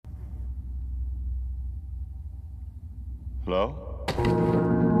Hello?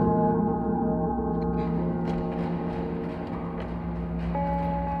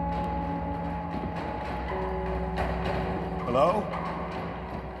 Hello?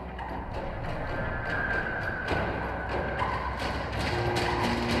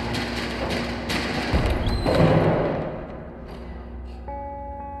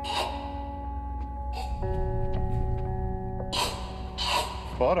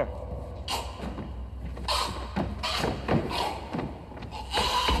 Butter.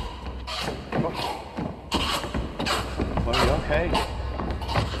 Are you okay?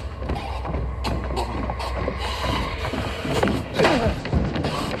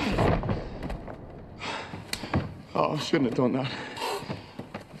 Oh, I shouldn't have done that.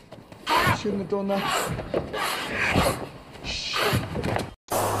 I shouldn't have done that.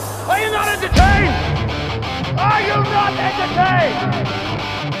 Are you not entertained? Are you not entertained?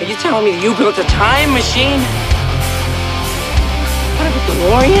 Are you telling me you built a time machine? What of a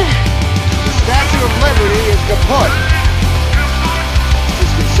DeLorean? The Statue of Liberty is kaput.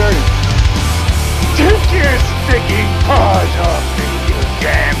 Disconcerting. Take your stinking paws off me, you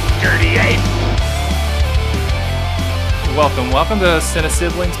damn dirty ape! Welcome to Cine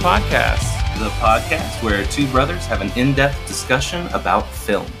Siblings Podcast. The podcast where two brothers have an in-depth discussion about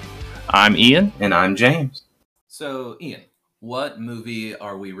film. I'm Ian. And I'm James. So, Ian, what movie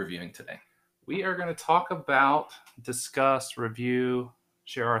are we reviewing today? We are going to talk about, discuss, review,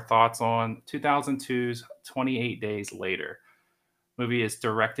 share our thoughts on 2002's 28 Days Later. The movie is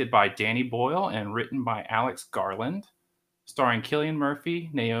directed by Danny Boyle and written by Alex Garland, starring Cillian Murphy,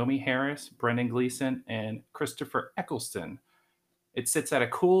 Naomi Harris, Brendan Gleeson, and Christopher Eccleston. It sits at a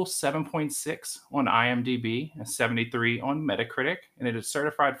cool 7.6 on IMDb and 73 on Metacritic, and it is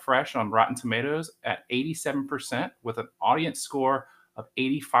certified fresh on Rotten Tomatoes at 87% with an audience score of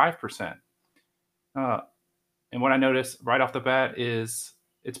 85%. And what I noticed right off the bat is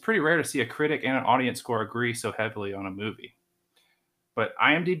it's pretty rare to see a critic and an audience score agree so heavily on a movie. But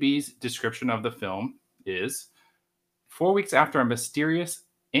IMDb's description of the film is 4 weeks after a mysterious,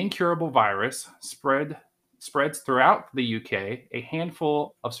 incurable virus spreads throughout the UK, a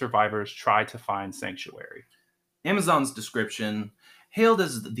handful of survivors try to find sanctuary. Amazon's description, hailed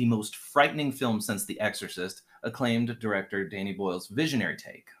as the most frightening film since The Exorcist, acclaimed director Danny Boyle's visionary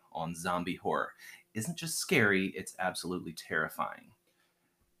take on zombie horror. Isn't just scary, it's absolutely terrifying.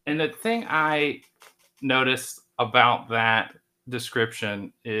 And the thing I noticed about that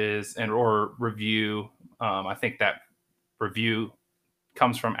description is, or review, I think that review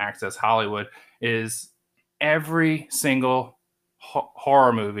comes from Access Hollywood, is every single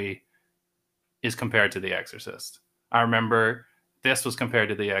horror movie is compared to The Exorcist. I remember this was compared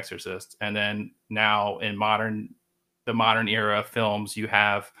to The Exorcist, and then now in the modern era of films, you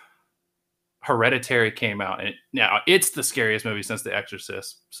have Hereditary came out, and now it's the scariest movie since The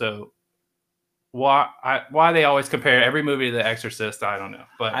Exorcist. So why they always compare every movie to The Exorcist, I don't know.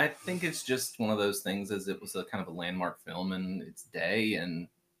 But I think it's just one of those things, as it was a kind of a landmark film in its day, and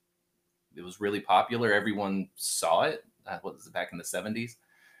it was really popular. Everyone saw it. What was it, back in the 70s?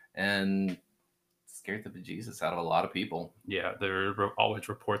 And scared the bejesus out of a lot of people. Yeah, there are always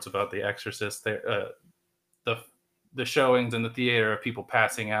reports about The Exorcist. The showings in the theater of people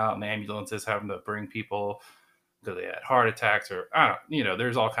passing out and ambulances having to bring people because they had heart attacks, or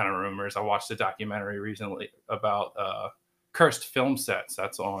there's all kind of rumors. I watched a documentary recently about cursed film sets.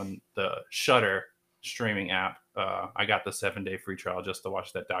 That's on the Shudder streaming app. I got the 7-day free trial just to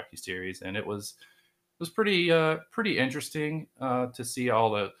watch that docuseries, and it was pretty interesting to see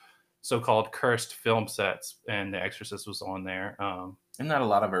all the so-called cursed film sets, and The Exorcist was on there. Isn't that a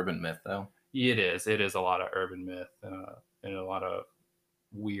lot of urban myth, though? It is a lot of urban myth and a lot of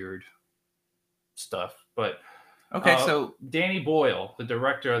weird stuff. But okay, so Danny Boyle, the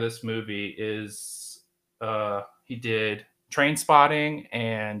director of this movie, is he did Trainspotting,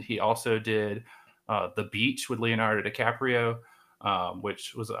 and he also did The Beach with Leonardo DiCaprio,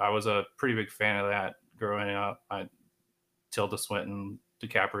 which I was a pretty big fan of that growing up. Tilda Swinton,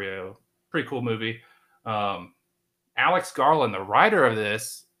 DiCaprio, pretty cool movie. Alex Garland, the writer of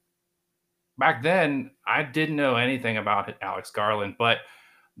this, back then I didn't know anything about Alex Garland, but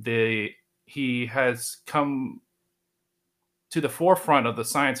he has come to the forefront of the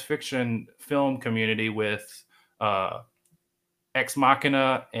science fiction film community with Ex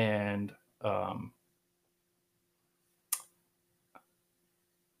Machina and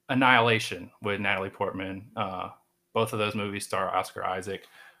Annihilation with Natalie Portman. Both of those movies star Oscar Isaac,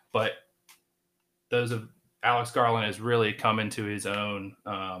 but Alex Garland has really come into his own.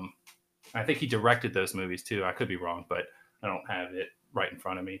 I think he directed those movies too. I could be wrong, but I don't have it right in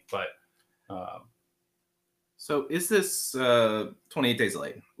front of me. But So is this 28 Days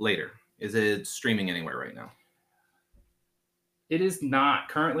Later? Is it streaming anywhere right now? It is not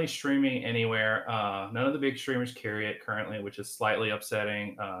currently streaming anywhere. None of the big streamers carry it currently, which is slightly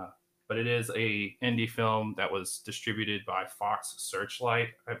upsetting. But it is a indie film that was distributed by Fox Searchlight,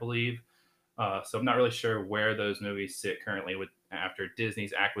 I believe. So I'm not really sure where those movies sit currently after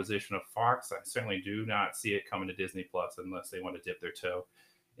Disney's acquisition of Fox. I certainly do not see it coming to Disney Plus unless they want to dip their toe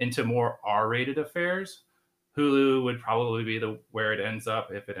into more R-rated affairs. Hulu would probably be where it ends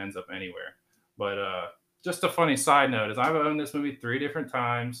up if it ends up anywhere. But just a funny side note is I've owned this movie 3 different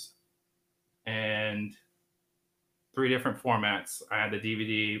times and 3 different formats. I had the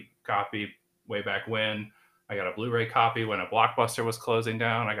DVD copy way back when. I got a Blu-ray copy when a Blockbuster was closing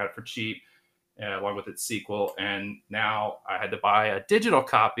down. I got it for cheap, along with its sequel. And now I had to buy a digital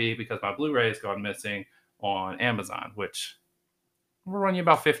copy because my Blu-ray has gone missing on Amazon, which will run you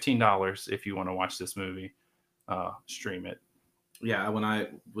about $15 if you want to watch this movie. Stream it. Yeah, when I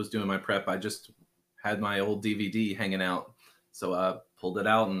was doing my prep, I just had my old DVD hanging out. So I pulled it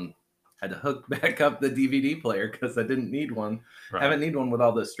out and had to hook back up the DVD player because I didn't need one. Right. Haven't need one with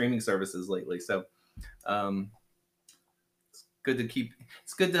all the streaming services lately. So it's good to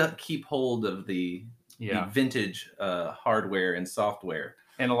keep hold of the vintage hardware and software.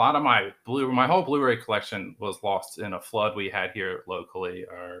 And a lot of my whole Blu-ray collection was lost in a flood we had here locally.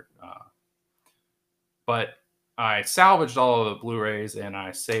 But I salvaged all of the Blu-rays and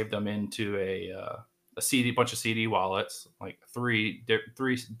I saved them into a bunch of CD wallets, like three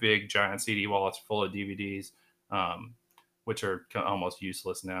big giant CD wallets full of DVDs, which are almost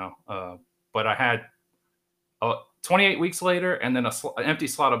useless now. But I had 28 weeks later, and then an empty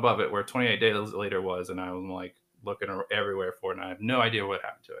slot above it where 28 days later was, and I was like looking everywhere for it, and I have no idea what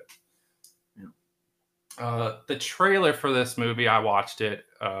happened to it. Yeah. The trailer for this movie, I watched it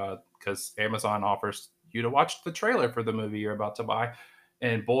because Amazon offers you to watch the trailer for the movie you're about to buy,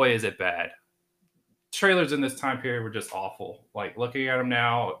 and boy, is it bad. Trailers in this time period were just awful. Like looking at them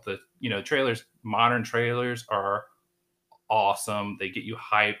now, trailers, modern trailers are awesome. They get you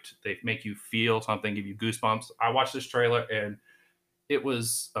hyped. They make you feel something, give you goosebumps. I watched this trailer and it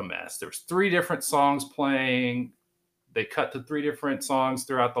was a mess. There was 3 different songs playing. They cut to 3 different songs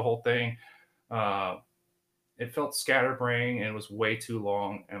throughout the whole thing. It felt scatterbrained and it was way too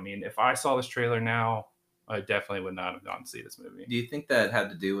long. I mean, if I saw this trailer now, I definitely would not have gone to see this movie. Do you think that had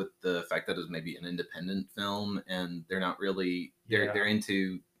to do with the fact that it was maybe an independent film and they're not really they're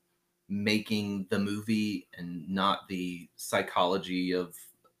into making the movie and not the psychology of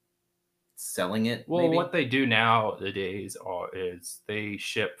selling it? Well, maybe? What they do nowadays is they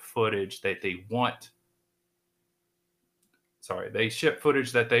ship footage that they want. They ship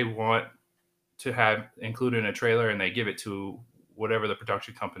footage that they want to have included in a trailer, and they give it to whatever the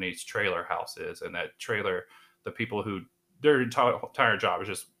production company's trailer house is. And that trailer, the people who their entire job is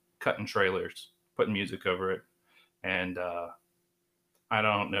just cutting trailers, putting music over it. And I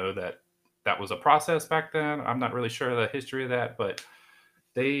don't know that was a process back then. I'm not really sure of the history of that, but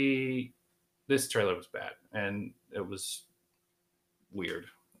this trailer was bad and it was weird.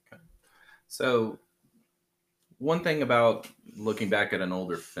 Okay. So one thing about looking back at an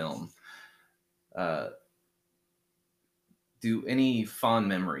older film, do any fond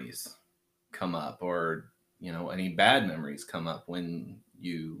memories come up, or any bad memories come up when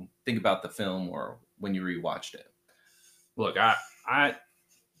you think about the film or when you rewatched it? Look, I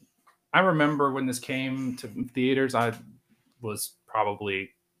remember when this came to theaters. I was probably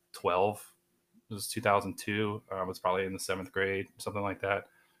 12. It was 2002. I was probably in the 7th grade, something like that.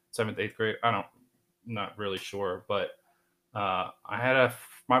 7th, 8th grade. Not really sure, but I had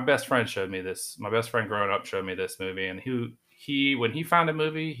my best friend showed me this. My best friend growing up showed me this movie, and he when he found a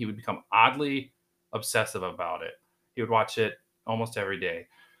movie, he would become oddly obsessive about it. He would watch it almost every day.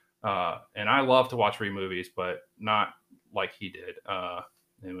 And I love to watch movies, but not like he did.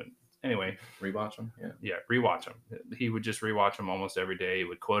 Anyway, rewatch them. Yeah, rewatch them. He would just rewatch them almost every day. He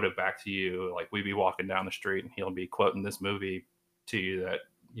would quote it back to you. Like we'd be walking down the street and he'll be quoting this movie to you that,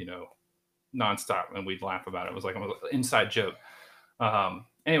 nonstop, and we'd laugh about it. It was like an inside joke.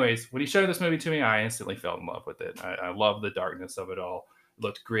 Anyways, when he showed this movie to me, I instantly fell in love with it. I love the darkness of it all. It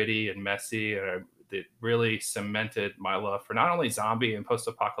looked gritty and messy, and it really cemented my love for not only zombie and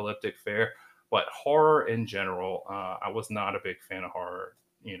post-apocalyptic fare, but horror in general. I was not a big fan of horror,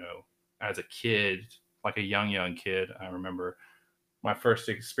 as a kid, like a young kid. I remember my first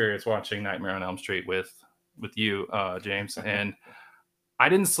experience watching Nightmare on Elm Street with you, James, and I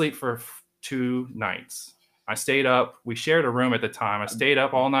didn't sleep for 2 nights. I stayed up. We shared a room at the time. I stayed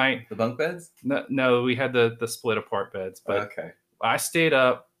up all night. The bunk beds? No, we had the split apart beds. But okay. I stayed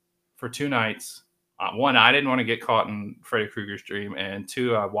up for 2 nights. one, I didn't want to get caught in Freddy Krueger's dream, and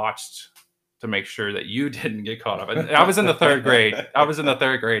two, I watched to make sure that you didn't get caught up. I was in the third grade.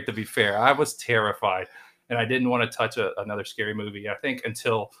 To be fair. I was terrified, and I didn't want to touch another scary movie, I think,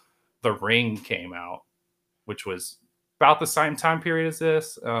 until The Ring came out, which was about the same time period as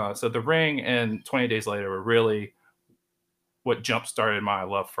this. So The Ring and 20 Days Later were really what jump-started my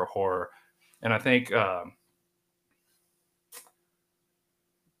love for horror. And I think, I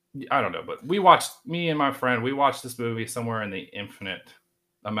don't know, but me and my friend, we watched this movie somewhere in the infinite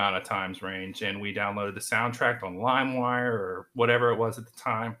amount of times range, and we downloaded the soundtrack on LimeWire or whatever it was at the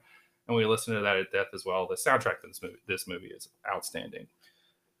time, and we listened to that at death as well. The soundtrack to this movie is outstanding.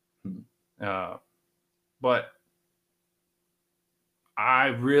 But I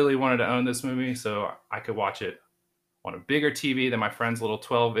really wanted to own this movie so I could watch it on a bigger TV than my friend's little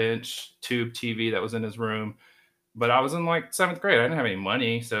 12-inch tube TV that was in his room. But I was in like 7th grade. I didn't have any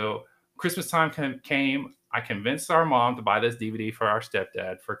money. So Christmas time came. I convinced our mom to buy this DVD for our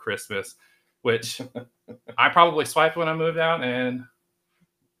stepdad for Christmas, which I probably swiped when I moved out. And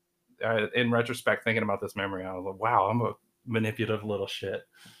in retrospect, thinking about this memory, I was like, wow, I'm a manipulative little shit.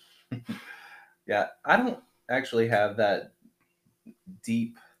 Yeah, I don't actually have that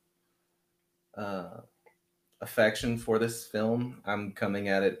deep affection for this film. I'm coming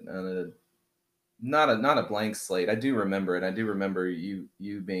at it on not a blank slate. I do remember it. I do remember you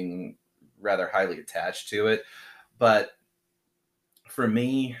being rather highly attached to it. But for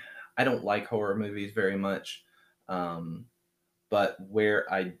me, I don't like horror movies very much. But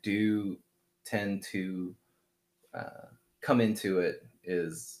where I do tend to come into it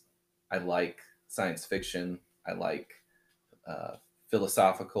is I like science fiction. I like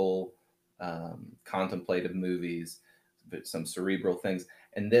philosophical, contemplative movies, but some cerebral things.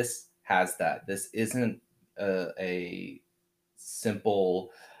 And this has that. This isn't a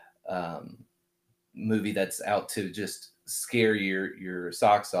simple movie that's out to just scare your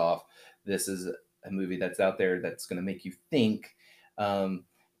socks off. This is a movie that's out there that's going to make you think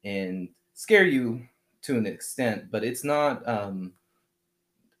and scare you to an extent, but it's not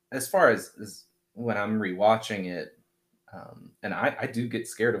as far as when I'm rewatching it. And I do get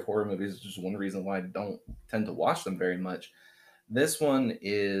scared of horror movies, which is one reason why I don't tend to watch them very much. This one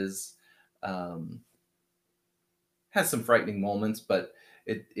is has some frightening moments, but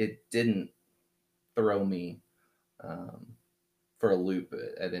it didn't throw me for a loop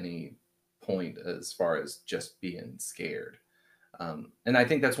at any point as far as just being scared. And I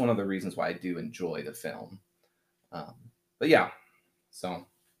think that's one of the reasons why I do enjoy the film. But yeah, so.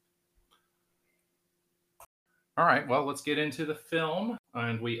 All right, well, let's get into the film.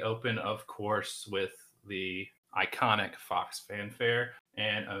 And we open, of course, with the iconic Fox fanfare.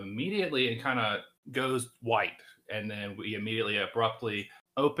 And immediately it kind of goes white. And then we immediately abruptly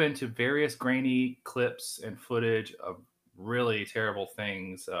open to various grainy clips and footage of really terrible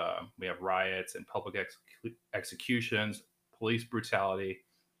things. We have riots and public executions, police brutality.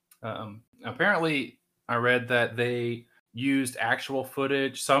 Apparently, I read that they used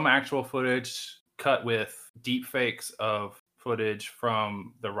some actual footage cut with deep fakes of footage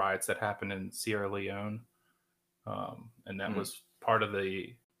from the riots that happened in Sierra Leone. And that was part of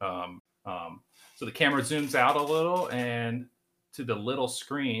the... so the camera zooms out a little, and to the little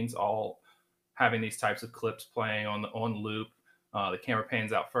screens, all having these types of clips playing on loop. The camera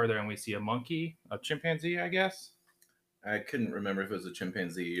pans out further, and we see a chimpanzee, I guess. I couldn't remember if it was a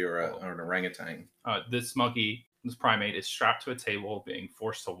chimpanzee or an orangutan. This primate, is strapped to a table, being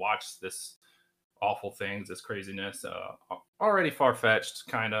forced to watch this awful things, this craziness. Already far-fetched,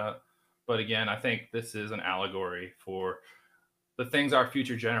 kind of. But again, I think this is an allegory for the things our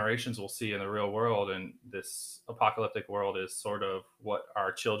future generations will see in the real world, and this apocalyptic world is sort of what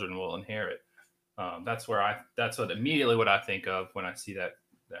our children will inherit. That's immediately what I think of when I see that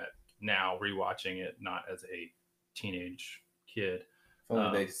now, rewatching it, not as a teenage kid. If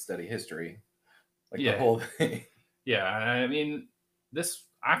only they study history, the whole thing. Yeah, I mean,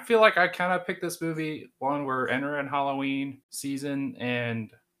 I feel like I kind of picked this movie when we're entering Halloween season,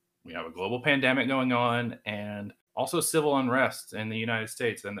 and we have a global pandemic going on, and also civil unrest in the United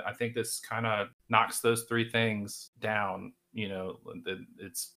States. And I think this kind of knocks those three things down.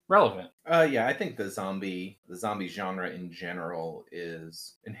 It's relevant. Yeah, I think the zombie genre in general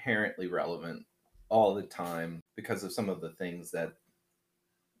is inherently relevant all the time because of some of the things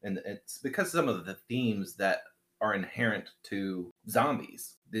and it's because some of the themes that are inherent to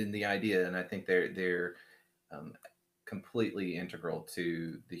zombies in the idea. And I think they're completely integral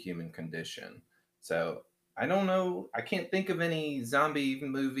to the human condition. So I don't know. I can't think of any zombie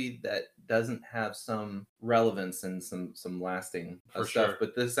movie that doesn't have some relevance and some lasting For stuff. sure.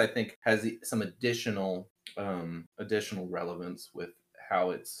 But this, I think, has some additional relevance with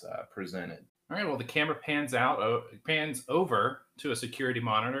how it's presented. All right. Well, the camera pans over to a security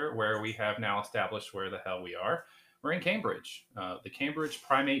monitor where we have now established where the hell we are. We're in Cambridge, the Cambridge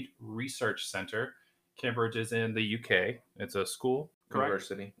Primate Research Center. Cambridge is in the UK. It's a school, correct?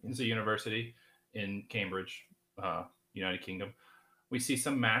 University. It's a university in Cambridge, United Kingdom. We see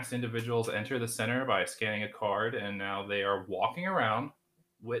some masked individuals enter the center by scanning a card, and now they are walking around,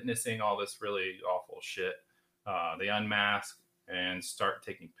 witnessing all this really awful shit. They unmask and start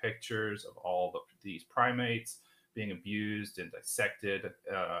taking pictures of all these primates being abused and dissected.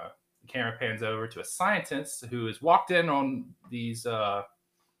 The camera pans over to a scientist who has walked in on these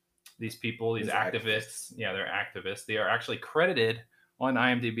people, these activists. Yeah, they're activists. They are actually credited on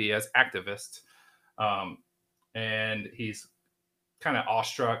IMDb as activists. And he's kind of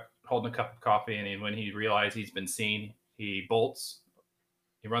awestruck, holding a cup of coffee, and when he realizes he's been seen, he bolts.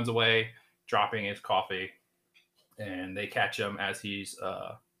 He runs away, dropping his coffee, and they catch him as he's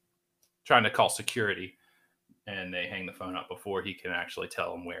trying to call security, and they hang the phone up before he can actually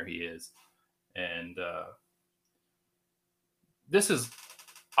tell them where he is. And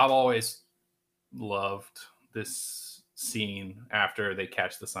I've always loved this scene after they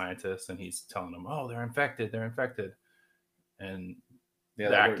catch the scientist, and he's telling them, "Oh, they're infected, and Yeah,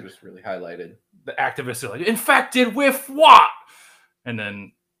 that word was really highlighted. The activists are like, "Infected with what?" And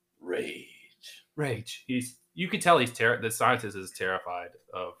then rage. You can tell the scientist is terrified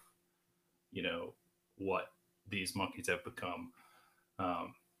of, what these monkeys have become.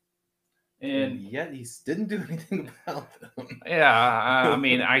 And yet he didn't do anything about them. Yeah, I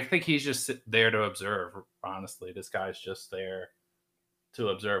mean, I think he's just there to observe. Honestly, this guy's just there to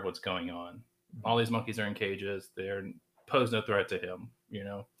observe what's going on. All these monkeys are in cages. They're pose no threat to him,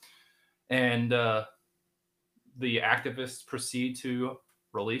 And the activists proceed to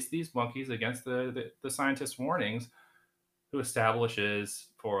release these monkeys against the scientists' warnings, who establishes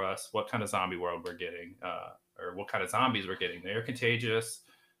for us what kind of zombie world we're getting, or what kind of zombies we're getting. They're contagious,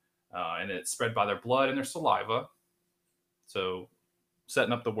 and it's spread by their blood and their saliva. So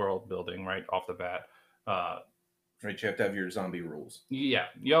setting up the world building right off the bat. Right, you have to have your zombie rules. Yeah,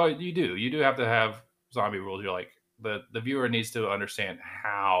 you do. You do have to have zombie rules. You're like, the viewer needs to understand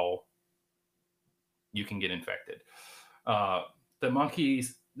how you can get infected. The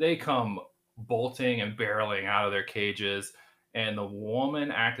monkeys, they come bolting and barreling out of their cages, and the woman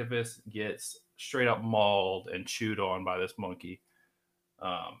activist gets straight up mauled and chewed on by this monkey.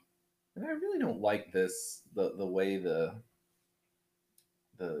 And I really don't like this, the way the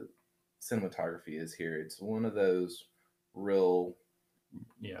cinematography is here. It's one of those real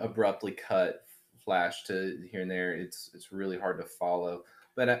abruptly cut flash to here and there. It's really hard to follow,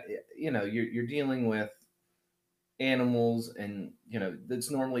 but you're dealing with animals, and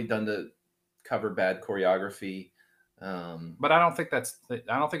it's normally done to cover bad choreography. But I don't think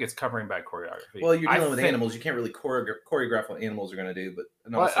it's covering bad choreography. Well, you're dealing with animals. You can't really choreograph what animals are going to do, but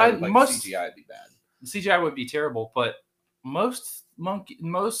CGI would be bad. CGI would be terrible, but most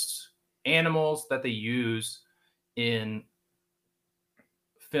animals that they use in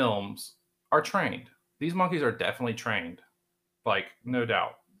films are trained. These monkeys are definitely trained, like, no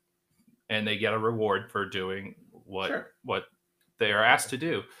doubt, and they get a reward for doing what they are asked to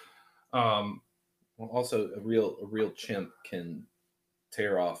do. Well, also a real chimp can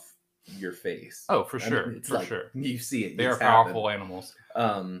tear off your face. Oh, for sure. I mean, sure. You see it. They are powerful animals.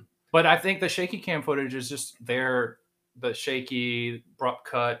 But I think the shaky cam footage is just the shaky, abrupt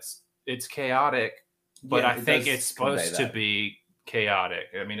cuts. It's chaotic, but I think it's supposed to be chaotic.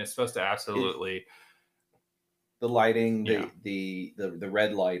 I mean, it's supposed to absolutely. The lighting, the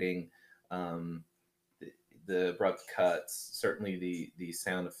red lighting, the abrupt cuts, certainly the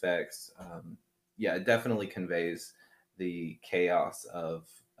sound effects. It definitely conveys the chaos of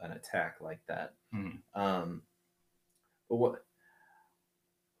an attack like that. But what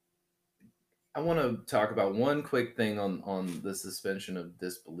I want to talk about, one quick thing on the suspension of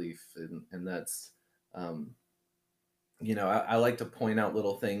disbelief, and that's, I like to point out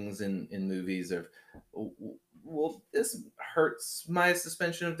little things in movies of, well, this hurts my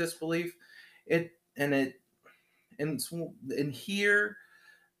suspension of disbelief. I've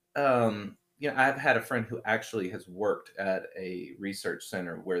had a friend who actually has worked at a research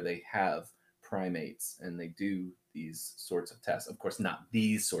center where they have primates and they do these sorts of tests. Of course, not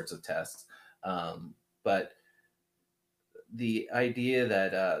these sorts of tests, but the idea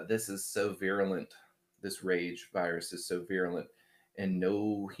that this is so virulent, this rage virus is so virulent, and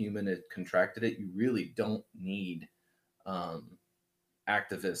no human had contracted it, you really don't need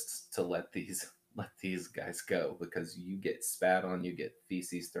activists to let these guys go, because you get spat on, you get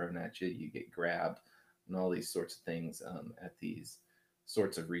feces thrown at you, you get grabbed, and all these sorts of things at these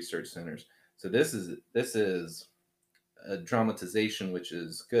sorts of research centers. So this is a dramatization, which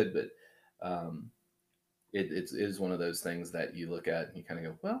is good, but it is one of those things that you look at and you kind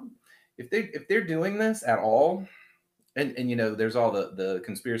of go, well, if they're doing this at all, and there's all the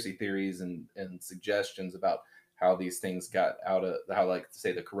conspiracy theories and suggestions about how these things got out of, how, like,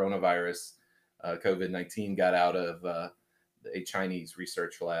 say, the coronavirus, COVID-19 got out of a Chinese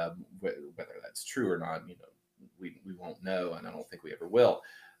research lab. Whether that's true or not, we won't know, and I don't think we ever will.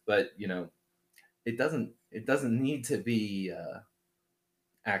 But it doesn't need to be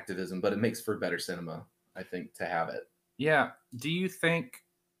activism, but it makes for better cinema, I think, to have it. Yeah. Do you think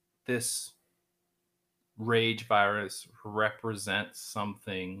this rage virus represents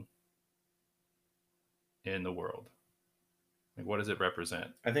something in the world? Like, what does it represent?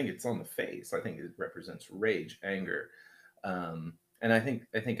 I think it's on the face. I think it represents rage, anger, and I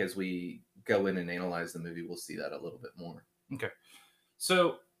think as we go in and analyze the movie, we'll see that a little bit more. Okay,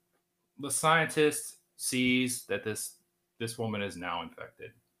 so the scientist sees that this woman is now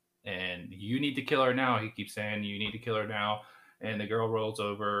infected, and you need to kill her now. He keeps saying, you need to kill her now. And the girl rolls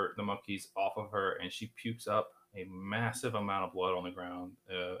over the monkeys off of her, and she pukes up a massive amount of blood on the ground.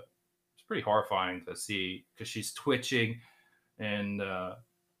 It's pretty horrifying to see, because she's twitching, and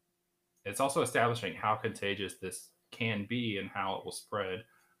it's also establishing how contagious this can be and how it will spread,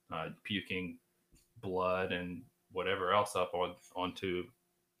 puking blood and whatever else up onto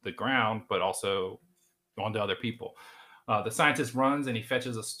the ground, but also onto other people. The scientist runs and he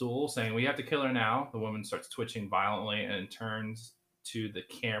fetches a stool, saying, we have to kill her now. The woman starts twitching violently and turns to the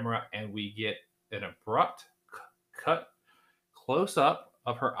camera, and we get an abrupt cut close up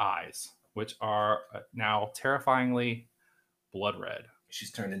of her eyes, which are now terrifyingly blood red.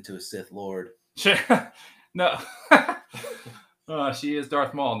 She's turned into a Sith Lord. No. She is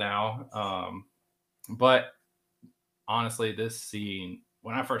Darth Maul now. But honestly, this scene,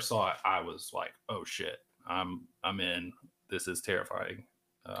 when I first saw it, I was like, oh shit, I'm in. This is terrifying.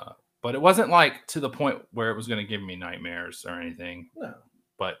 But it wasn't like to the point where it was going to give me nightmares or anything. No.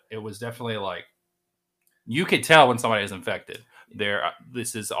 But it was definitely like, you could tell when somebody is infected.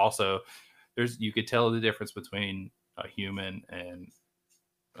 This is also, you could tell the difference between a human and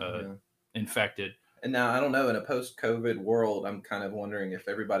infected. And now, I don't know, in a post-COVID world, I'm kind of wondering if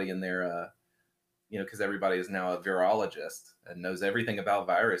everybody in there, because everybody is now a virologist and knows everything about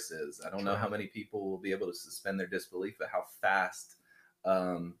viruses. I don't know how many people will be able to suspend their disbelief at how fast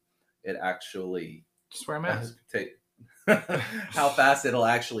it actually... Just wear a mask. How fast it'll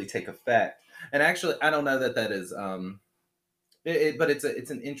actually take effect. And actually, I don't know that is... but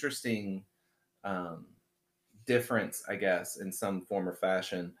it's an interesting difference, I guess, in some form or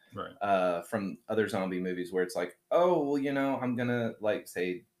fashion, right, from other zombie movies where it's like, oh, well, I'm gonna, like,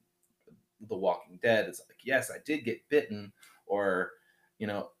 say The Walking Dead. It's like, yes, I did get bitten, or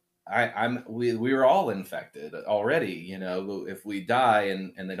we were all infected already. If we die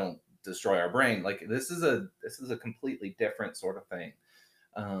and they don't destroy our brain, like, this is a completely different sort of thing,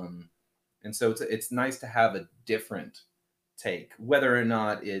 and so it's nice to have a different take, whether or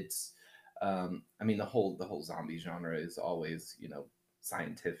not it's the whole zombie genre is always,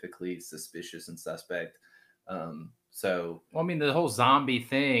 scientifically suspicious and suspect. So, well, the whole zombie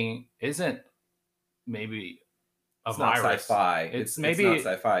thing isn't maybe a virus. Not sci-fi. It's not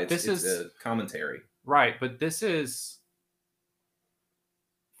sci-fi. It's is a commentary, right? But this is,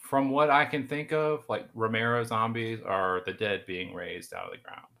 from what I can think of, like, Romero zombies are the dead being raised out of the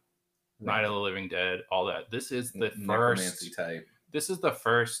ground. Right. Night of the Living Dead, all that. This is the first type. This is the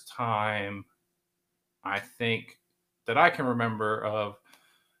first time, I think, that I can remember of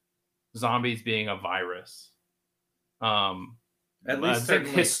zombies being a virus. At least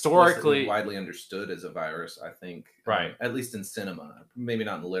historically widely understood as a virus, I think. Right. At least in cinema, maybe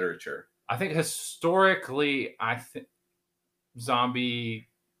not in literature. I think historically, zombie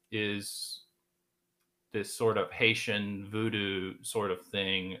is this sort of Haitian voodoo sort of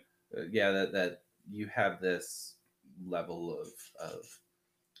thing. That you have this level of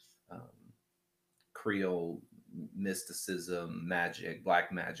Creole mysticism, magic,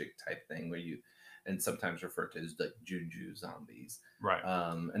 black magic type thing, where and sometimes referred to as like juju zombies, right?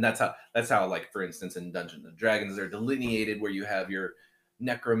 And that's how, like, for instance, in Dungeons and Dragons, they're delineated, where you have your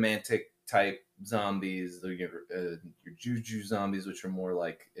necromantic type zombies, your juju zombies, which are more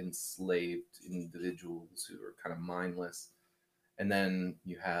like enslaved individuals who are kind of mindless, and then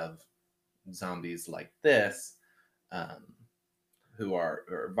you have zombies like this, who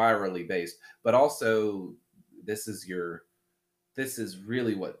are virally based, but also this is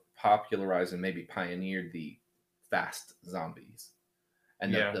really what popularized and maybe pioneered the fast zombies.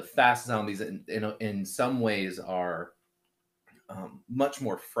 And Yeah. the fast zombies in some ways are much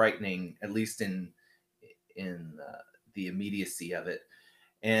more frightening, at least in the immediacy of it.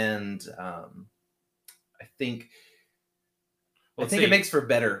 And I think Let's it see. makes for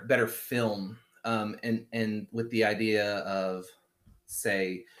better film. And with the idea of,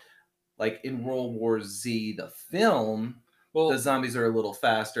 say, like in World War Z, the film, Well, the zombies are a little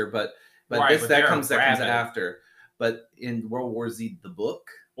faster, but Right, but that they're comes rabid. after. But in World War Z, the book,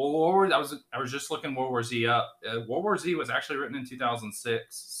 I was just looking World War Z up. World War Z was actually written in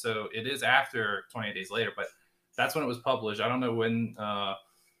 2006, so it is after 28 Days Later, but that's when it was published. I don't know when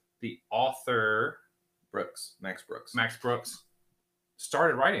the author Max Brooks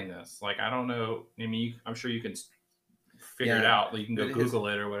started writing this. Like, I don't know. I mean, I'm sure you can figure it out. You can go Google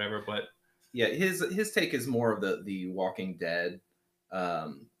it or whatever. But yeah, his take is more of the Walking Dead,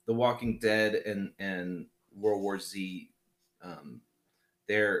 the Walking Dead and World War Z.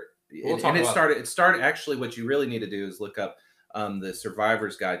 It started actually. What you really need to do is look up the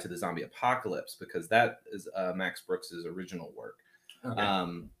Survivor's Guide to the Zombie Apocalypse, because that is Max Brooks's original work.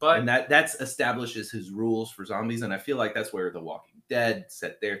 okay. And that establishes his rules for zombies, and I feel like that's where The Walking Dead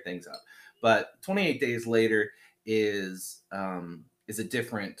set their things up. But 28 Days Later is a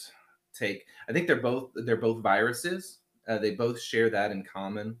different take. I think they're both viruses. They both share that in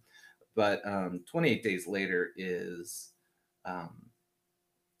common. But 28 Days Later is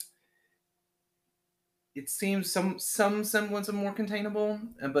it seems some semblance of more containable,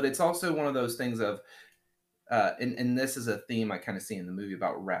 but it's also one of those things of and this is a theme I kind of see in the movie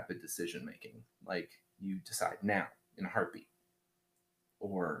about rapid decision making. Like, you decide now in a heartbeat,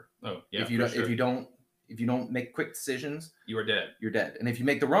 or if you don't make quick decisions, you are dead. You're dead. And if you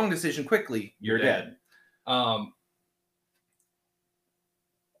make the wrong decision quickly, you're dead. A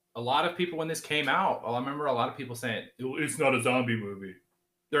lot of people, when this came out, I remember a lot of people saying it's not a zombie movie.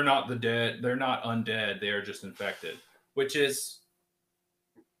 They're not the dead. They're not undead. They are just infected, which is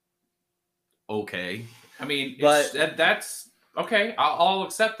okay. I mean, but that's okay. I'll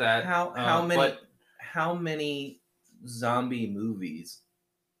accept that. How many zombie movies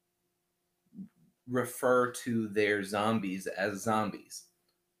refer to their zombies as zombies?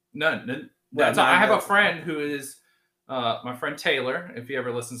 None. I have a friend who is my friend Taylor. If he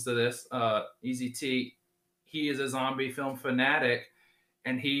ever listens to this, Easy T, he is a zombie film fanatic.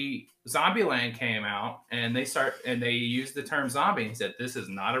 And Zombieland came out, and they used the term zombie. And he said, "This is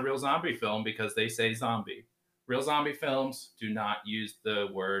not a real zombie film because they say zombie. Real zombie films do not use the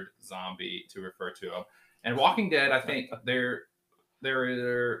word zombie to refer to them." And Walking Dead, I think there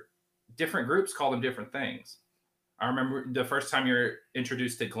are different groups call them different things. I remember the first time you're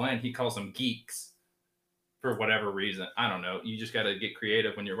introduced to Glenn, he calls them geeks for whatever reason. I don't know. You just got to get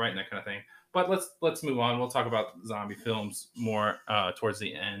creative when you're writing that kind of thing. But let's move on. We'll talk about zombie films more towards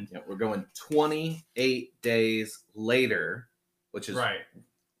the end. Yeah, we're going 28 days later, which is right.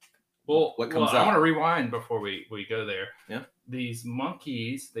 Well, what comes up. I want to rewind before we go there. Yeah. These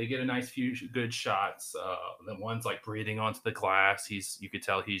monkeys, they get a nice few good shots. The one's like breathing onto the glass. You could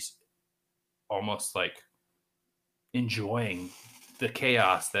tell he's almost like enjoying the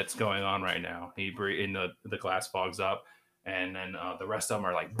chaos that's going on right now. The glass fogs up. And then the rest of them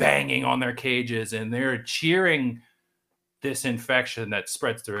are like banging on their cages, and they're cheering this infection that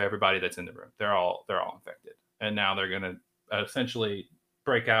spreads through everybody that's in the room. They're all infected, and now they're going to essentially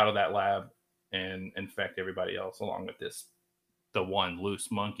break out of that lab and infect everybody else, along with the one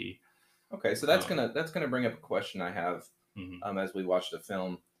loose monkey. Okay, so that's gonna bring up a question I have as we watch the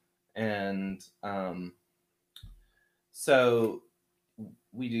film, and so.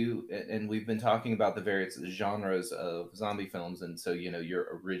 We do, and we've been talking about the various genres of zombie films, and so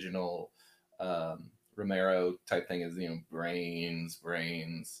your original Romero type thing is brains,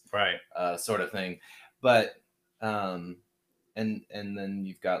 right, sort of thing, but and then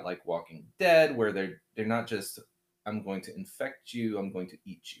you've got like Walking Dead, where they're not just I'm going to infect you, I'm going to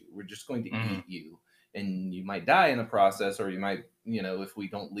eat you. We're just going to eat you, and you might die in the process, or you might if we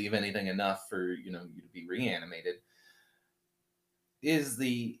don't leave anything enough for you to be reanimated. Is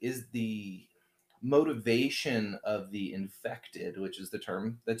the motivation of the infected, which is the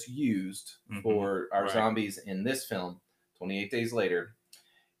term that's used for our zombies in this film, 28 Days Later,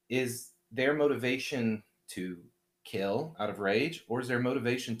 is their motivation to kill out of rage, or is their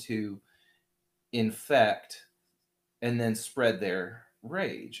motivation to infect and then spread their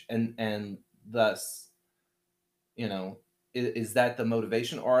rage, and thus is that the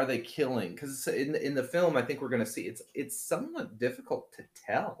motivation, or are they killing? Because in the film, I think we're going to see it's somewhat difficult to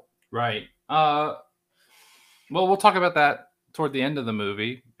tell. Right. Well, we'll talk about that toward the end of the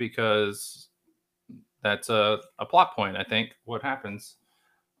movie because that's a plot point, I think, what happens.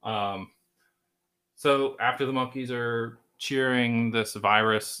 So after the monkeys are cheering this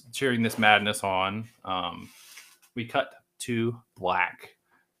madness on, we cut to black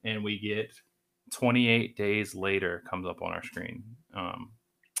and we get 28 days later comes up on our screen.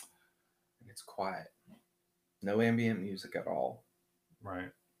 It's quiet. No ambient music at all. Right.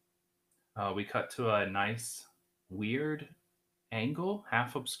 We cut to a nice, weird angle,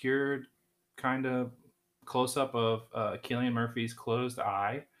 half obscured, kind of close up of Cillian Murphy's closed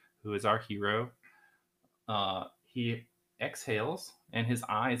eye, who is our hero. He exhales and his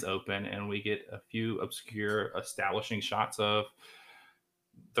eyes open, and we get a few obscure establishing shots of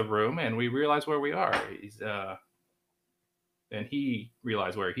the room, and we realize where we are. And he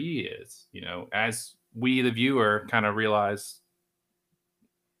realized where he is, as we, the viewer, kind of realize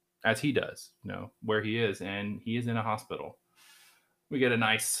as he does, where he is, and he is in a hospital. We get a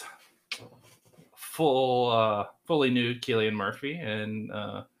nice fully nude Cillian Murphy and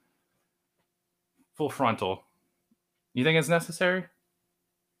full frontal. You think it's necessary?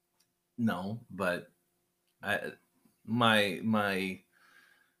 No, but my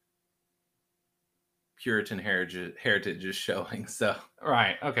Puritan heritage is showing. So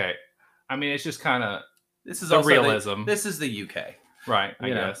right, okay. I mean, it's just kind of this is the also realism. This is the UK, right? I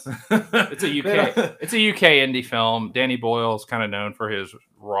guess it's a UK. It's a UK indie film. Danny Boyle's kind of known for his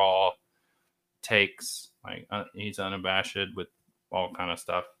raw takes. Like he's unabashed with all kind of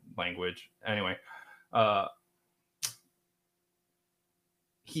stuff, language. Anyway,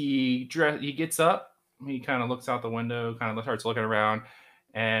 he gets up. He kind of looks out the window, kind of starts looking around,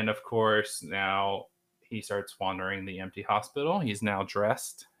 and of course now he starts wandering the empty hospital. He's now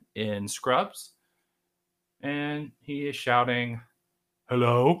dressed in scrubs, and he is shouting,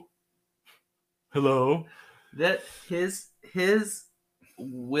 "Hello, hello." That his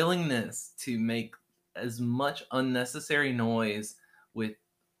willingness to make as much unnecessary noise with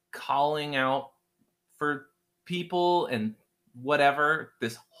calling out for people and whatever,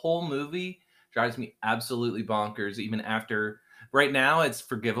 this whole movie drives me absolutely bonkers. Even after, right now it's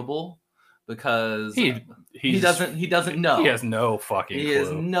forgivable because he doesn't know. He has no fucking clue. He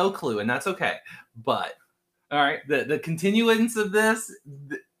has no clue, and that's okay. But all right, the continuance of this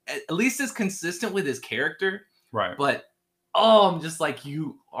at least is consistent with his character, right? But I'm just like,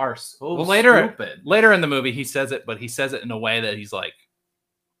 you are so stupid. Later in the movie, he says it, but he says it in a way that he's like,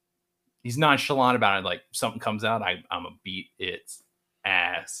 he's nonchalant about it. Like something comes out, I'm gonna beat its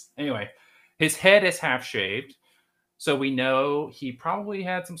ass. Anyway, his head is half shaved, so we know he probably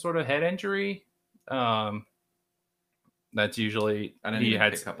had some sort of head injury. That's usually I didn't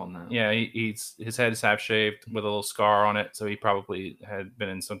even pick up on that. Yeah, his head is half shaved with a little scar on it, so he probably had been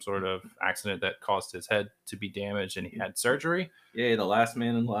in some sort of accident that caused his head to be damaged, and he had surgery. Yeah, the last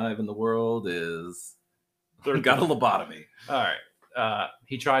man alive in the world is got a lobotomy. All right.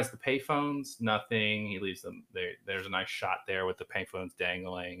 He tries the payphones, nothing. He leaves them there. There's a nice shot there with the payphones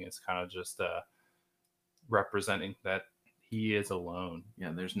dangling. It's kind of just representing that he is alone.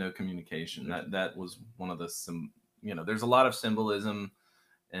 Yeah, there's no communication. That was one of the there's a lot of symbolism,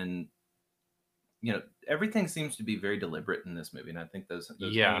 and everything seems to be very deliberate in this movie. And I think those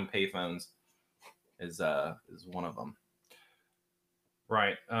ringing payphones is one of them.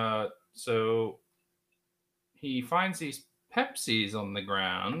 Right. So he finds these Pepsis on the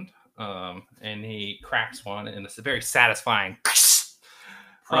ground, and he cracks one, and it's a very satisfying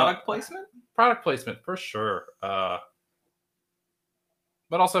product placement. Product placement for sure, but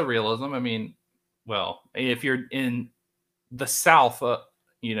also realism. I mean, well, if you're in the South,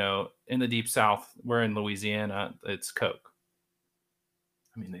 in the deep South, we're in Louisiana, it's Coke.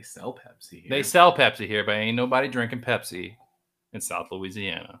 I mean, they sell Pepsi here. They sell Pepsi here, but ain't nobody drinking Pepsi in South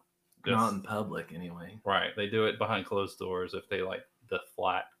Louisiana. Not in public, anyway. Right. They do it behind closed doors if they like the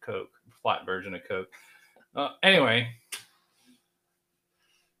flat version of Coke. Anyway.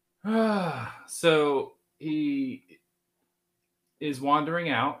 So he is wandering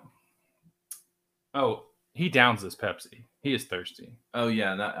out. Oh, he downs this Pepsi. He is thirsty. Oh,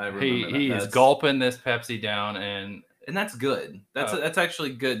 yeah. I remember he is gulping this Pepsi down, and that's good. That's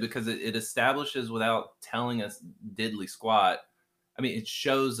actually good because it establishes without telling us diddly squat. I mean, it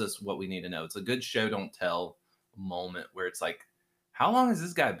shows us what we need to know. It's a good show, don't tell moment where it's like, how long has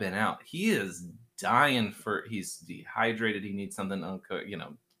this guy been out? He is dying he's dehydrated. He needs something uncooked,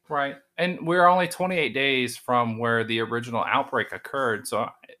 Right. And we're only 28 days from where the original outbreak occurred. So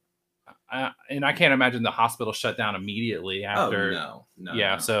and I can't imagine the hospital shut down immediately after. Oh no.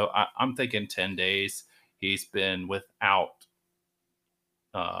 Yeah, no. so I'm thinking 10 days he's been without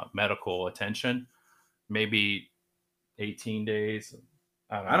medical attention, maybe 18 days.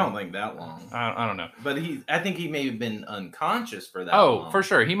 I don't think that long. I don't know. But I think he may have been unconscious for that Oh, long. for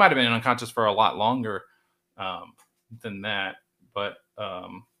sure. He might have been unconscious for a lot longer than that. But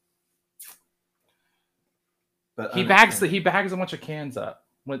he bags a bunch of cans up,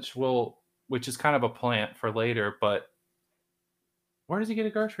 which is kind of a plant for later. But where does he get a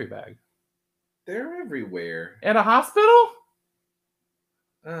grocery bag? They're everywhere. At a hospital?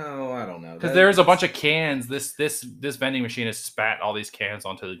 Oh, I don't know. Because there's a bunch of cans. This vending machine has spat all these cans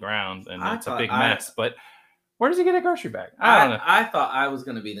onto the ground, and it's a big mess. But where does he get a grocery bag? I don't know. I thought I was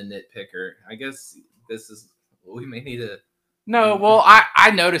going to be the nitpicker. I guess we may need to. No, well, I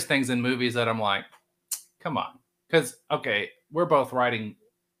notice things in movies that I'm like, come on. Because, okay, we're both writing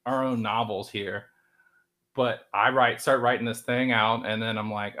our own novels here. But I start writing this thing out, and then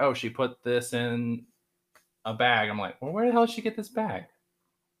I'm like, oh, she put this in a bag. I'm like, well, where the hell did she get this bag?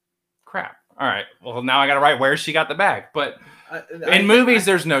 Crap. All right. Well, now I got to write where she got the bag. But in movies,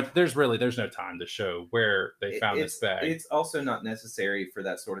 there's no time to show where they found this bag. It's also not necessary for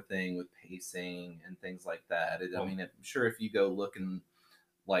that sort of thing with pacing and things like that. I mean, I'm sure if you go looking,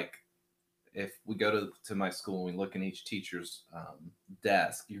 like if we go to my school and we look in each teacher's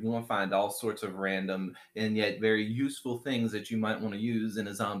desk, you're going to find all sorts of random and yet very useful things that you might want to use in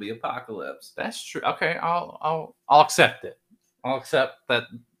a zombie apocalypse. That's true. Okay, I'll accept it. I'll accept that.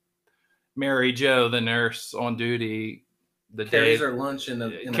 Mary Jo, the nurse on duty, carries her lunch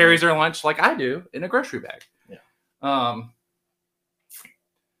carries her lunch like I do in a grocery bag. Yeah. All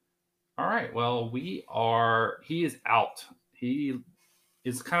right. Well, he is out. He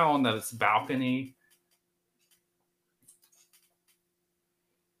is kind of on this balcony.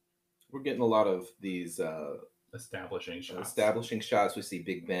 We're getting a lot of these establishing shots. We see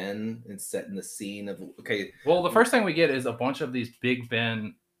Big Ben and setting the scene of Well, the first thing we get is a bunch of these Big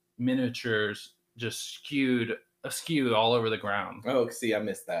Ben miniatures just skewed all over the ground. Oh, see, I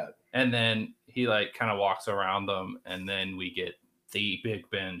missed that. And then he kind of walks around them, and then we get the Big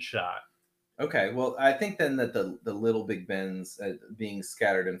Ben shot. Okay, well, I think then that the little Big Bens being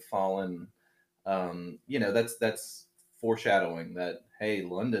scattered and fallen, that's foreshadowing that, hey,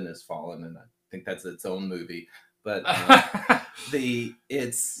 London is fallen, and I think that's its own movie. But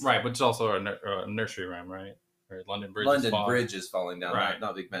it's right, but it's also a nursery rhyme, right? Or London Bridge is falling down, right?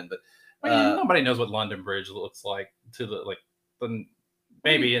 Not Big Ben, but nobody knows what London Bridge looks like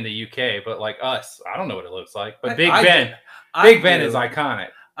maybe in the UK, but like us, I don't know what it looks like. But Big Ben is iconic.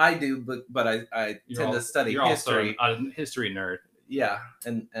 I do, but I tend to study history. Also a history nerd. Yeah,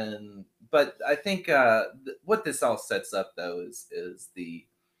 but I think what this all sets up though is the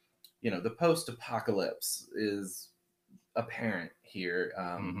the post-apocalypse is apparent here.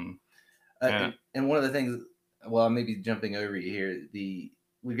 And one of the things, well, I may be jumping over you here.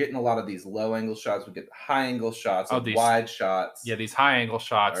 We're getting a lot of these low angle shots. We get high angle shots, wide shots. Yeah, these high angle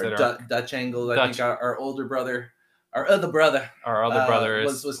shots that are Dutch angles. I think our other brother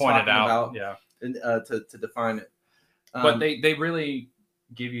was pointed out. About, yeah, and, to define it. But they really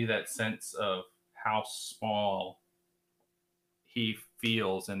give you that sense of how small he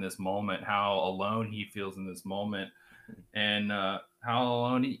feels in this moment, how alone he feels in this moment, and how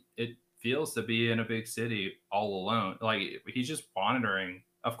alone it feels to be in a big city all alone. Like he's just monitoring,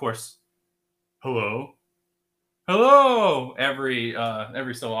 of course. Hello. Every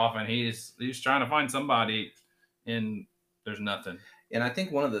so often he's trying to find somebody, and there's nothing. And I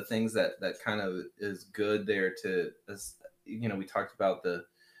think one of the things that kind of is good there we talked about the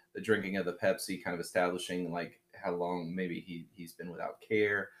drinking of the Pepsi, kind of establishing like how long maybe he's been without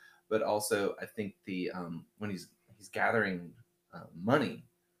care, but also I think the when he's gathering money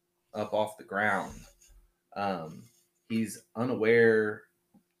up off the ground, he's unaware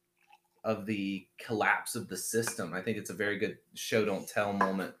of the collapse of the system. I think it's a very good show don't tell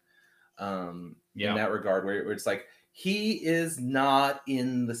moment in that regard, where it's like he is not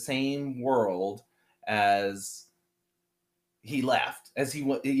in the same world as he left, as he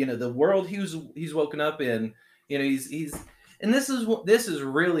the world he's woken up in. He's and this is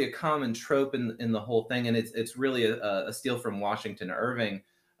really a common trope in the whole thing, and it's really a steal from Washington Irving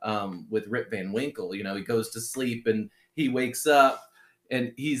with Rip Van Winkle. He goes to sleep and he wakes up,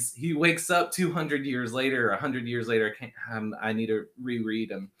 and he wakes up 200 years later, 100 years later. I need to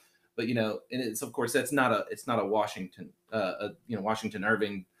reread him, but and it's of course it's not a Washington Washington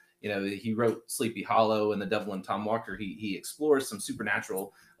Irving. He wrote Sleepy Hollow and The Devil and Tom Walker. He explores some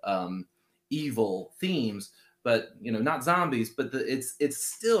supernatural evil themes, but not zombies. But it's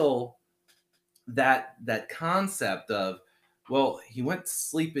still that concept of, well, he went to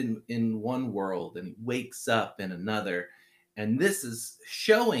sleep in one world and he wakes up in another, and this is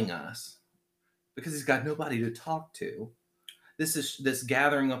showing us, because he's got nobody to talk to, this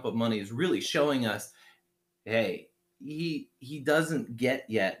gathering up of money is really showing us, hey, he doesn't get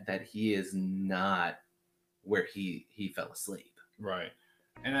yet that he is not where he fell asleep. Right.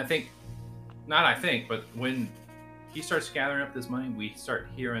 And but when he starts gathering up this money, we start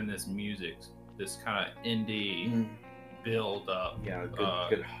hearing this music, this kind of indie build up. Yeah,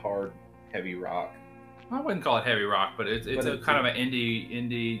 good hard heavy rock. I wouldn't call it heavy rock, but it's kind of an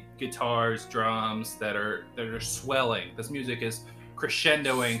indie guitars, drums that are swelling. This music is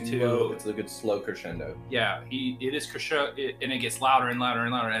crescendoing to. It's a good slow crescendo. Yeah, it is crescendo, and it gets louder and louder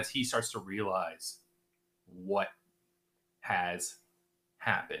and louder as he starts to realize what has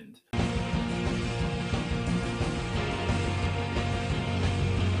happened.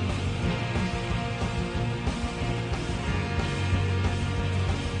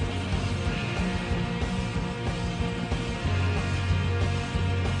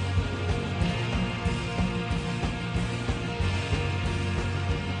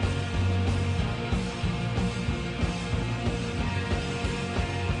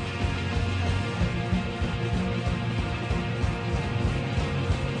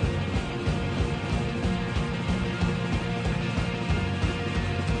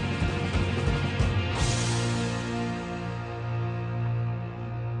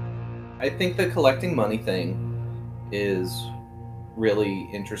 I think the collecting money thing is really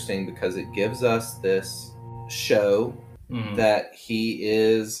interesting because it gives us this show that he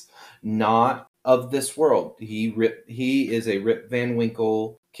is not of this world. He is a Rip Van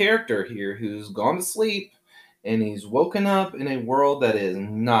Winkle character here who's gone to sleep and he's woken up in a world that is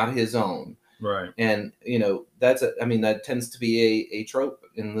not his own. Right. And that tends to be a trope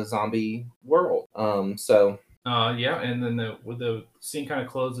in the zombie world. And then the scene kind of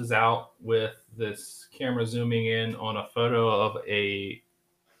closes out with this camera zooming in on a photo of a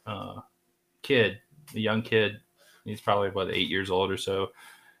young kid. He's probably about 8 years old or so,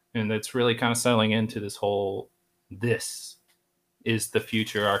 and it's really kind of settling into this whole "this is the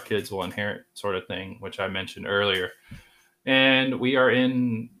future our kids will inherit" sort of thing, which I mentioned earlier. And we are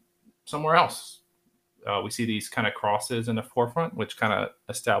in somewhere else. We see these kind of crosses in the forefront, which kind of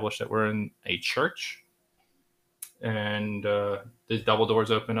establish that we're in a church. And the double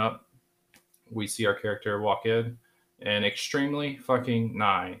doors open up. We see our character walk in, and "extremely fucking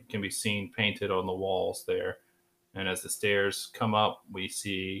nigh" can be seen painted on the walls there. And as the stairs come up, we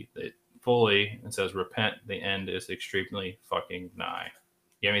see that fully it says "repent, the end is extremely fucking nigh."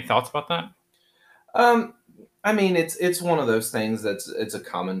 You have any thoughts about that? It's one of those things it's a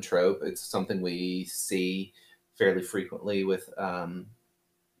common trope. It's something we see fairly frequently with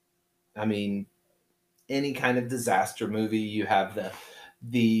any kind of disaster movie. You have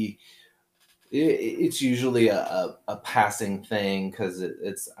it's usually a passing thing because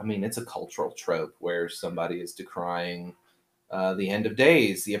it's a cultural trope where somebody is decrying the end of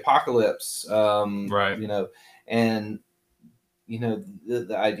days, the apocalypse, right? And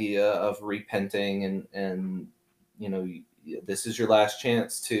the idea of repenting and this is your last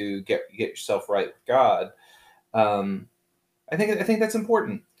chance to get yourself right with God. I think that's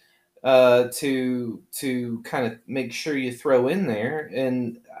important. To kind of make sure you throw in there,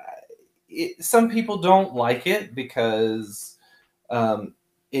 and some people don't like it because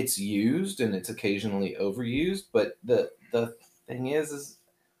it's used and it's occasionally overused. But the thing is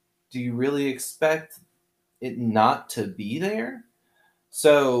do you really expect it not to be there?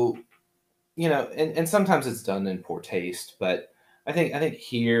 So and sometimes it's done in poor taste, but I think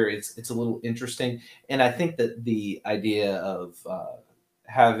here it's a little interesting, and I think that the idea of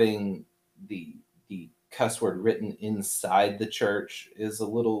having the cuss word written inside the church is a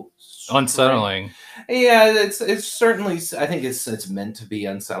little unsettling. Yeah, it's certainly, I think it's meant to be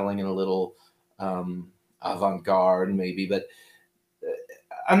unsettling and a little avant-garde maybe, but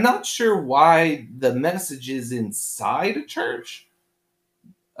I'm not sure why the message is inside a church.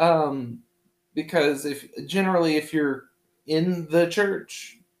 Because if you're in the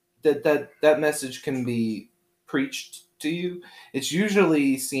church, that message can be preached to you. It's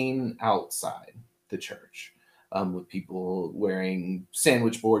usually seen outside the church, with people wearing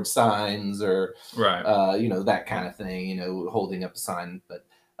sandwich board signs or right, that kind of thing. Holding up a sign, but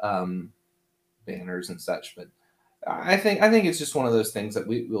banners and such. But I think it's just one of those things that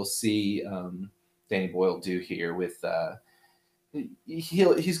we'll see Danny Boyle do here with.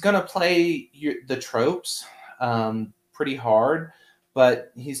 He's going to play the tropes pretty hard,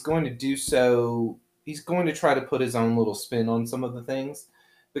 but he's going to do so. He's going to try to put his own little spin on some of the things,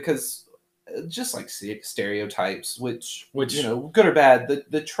 because just like stereotypes, which you know, good or bad,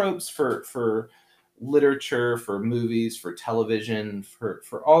 the tropes for literature, for movies, for television, for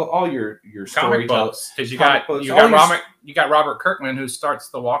all your comic books, because you got Robert Kirkman, who starts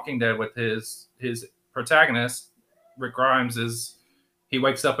The Walking Dead with his protagonist Rick Grimes. He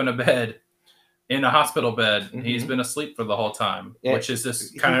wakes up in a bed, in a hospital bed. Mm-hmm. He's been asleep for the whole time, which is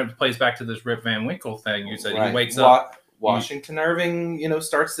this kind of plays back to this Rip Van Winkle thing. You said he wakes up. Washington Irving, you know,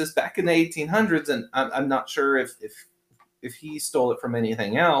 starts this back in the 1800s, and I'm not sure if he stole it from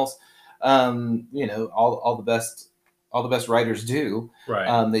anything else. You know, all the best writers do.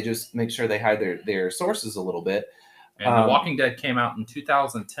 Right. They just make sure they hide their sources a little bit. And The Walking Dead came out in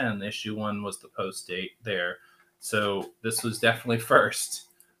 2010. Issue 1 was the post date there, so this was definitely first.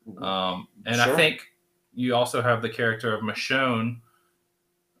 And sure. I think you also have the character of Michonne,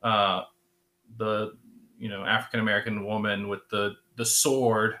 the African American woman with the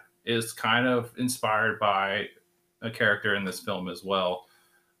sword, is kind of inspired by a character in this film as well.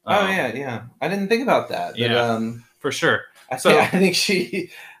 Yeah. I didn't think about that. But, for sure. I think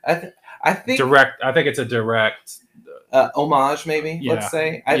it's a direct homage, maybe. Yeah. Let's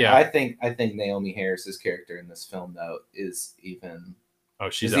say. I think Naomi Harris's character in this film, though, is even.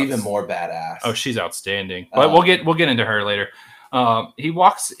 She's even more badass. Oh, she's outstanding. But we'll get into her later. He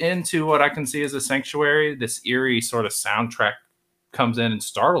walks into what I can see as a sanctuary. This eerie sort of soundtrack comes in and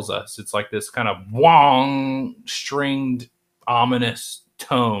startles us. It's like this kind of wong stringed, ominous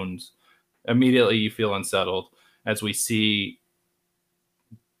tones. Immediately you feel unsettled as we see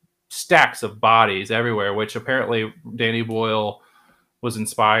stacks of bodies everywhere, which apparently Danny Boyle was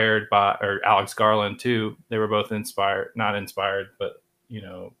inspired by, or Alex Garland too. They were both not inspired, but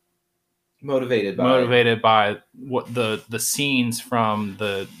motivated by what the scenes from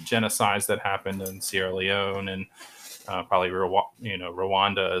the genocides that happened in Sierra Leone and probably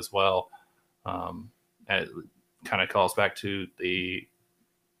Rwanda as well. It kind of calls back to the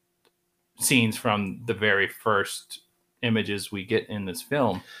scenes from the very first images we get in this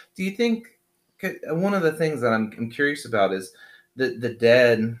film. Do you think one of the things that I'm curious about is the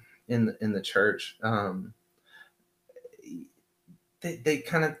dead in the church? They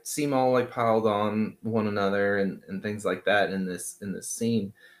kind of seem all like piled on one another and things like that in this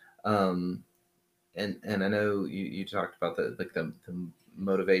scene. And I know you talked about the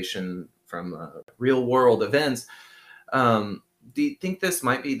motivation from real world events. Do you think this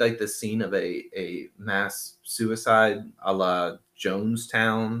might be like the scene of a mass suicide a la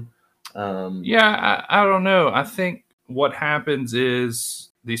Jonestown? I don't know. I think what happens is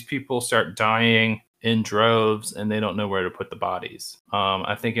these people start dying in droves and they don't know where to put the bodies.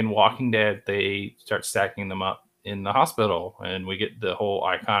 I think in Walking Dead, they start stacking them up in the hospital, and we get the whole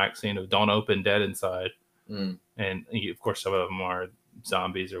iconic scene of "Don't open, dead inside." And of course, some of them are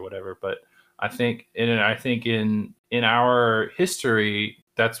zombies or whatever. But I think in our history,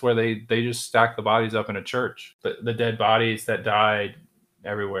 that's where they just stack the bodies up in a church. The dead bodies that died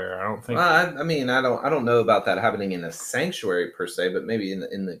everywhere. I don't think. I don't know about that happening in a sanctuary per se, but maybe in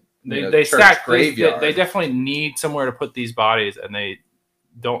the they stack graveyard. They definitely need somewhere to put these bodies, and they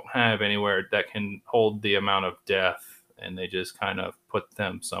don't have anywhere that can hold the amount of death, and they just kind of put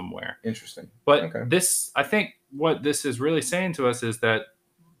them somewhere. Interesting. But I think what this is really saying to us is that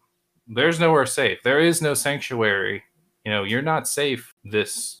there's nowhere safe. There is no sanctuary. You're not safe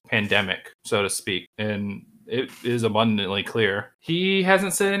this pandemic, so to speak. And it is abundantly clear. He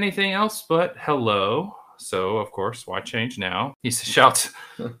hasn't said anything else but hello. So, of course, why change now? He shouts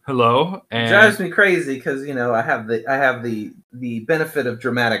hello. And it drives me crazy because, I have the benefit of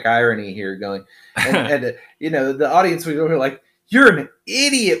dramatic irony here going. And the audience would go like, you're an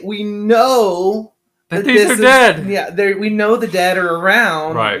idiot. We know that these are dead. Yeah, we know the dead are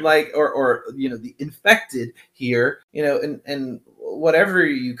around. Right. Like, or the infected here, and whatever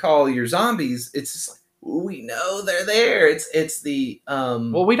you call your zombies, it's just like, we know they're there. It's the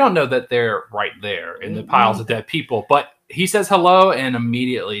well, we don't know that they're right there in the piles of dead people, but he says hello and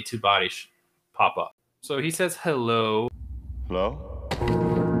immediately two bodies pop up. So he says hello. Hello?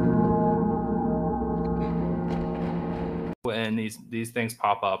 And these things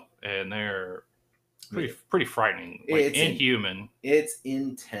pop up and they're pretty frightening. Like inhuman. It's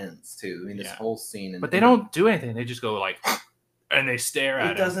intense too. I mean, this whole scene. But they don't do anything. They just go like and they stare at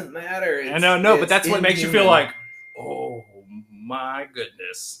him. It doesn't matter. I know, but that's what makes you feel like, oh my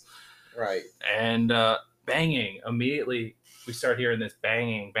goodness. Right. And banging. Immediately, we start hearing this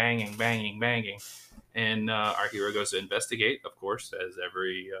banging. And our hero goes to investigate, of course, as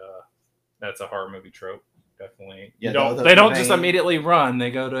every... that's a horror movie trope, definitely. Yeah, they don't just immediately run.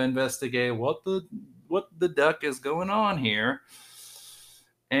 They go to investigate what the duck is going on here.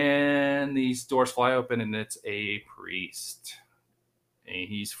 And these doors fly open, and it's a priest. And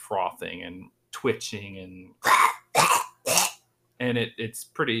he's frothing and twitching, and it's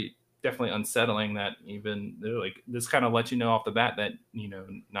pretty definitely unsettling that even like this kind of lets you know off the bat that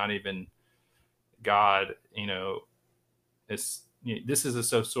not even God is this is a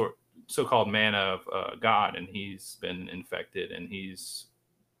so-called man of God, and he's been infected and he's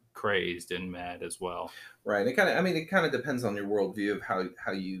crazed and mad as well. Right. It kind of depends on your worldview of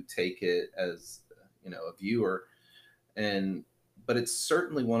how you take it as a viewer, but it's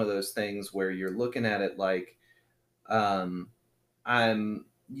certainly one of those things where you're looking at it like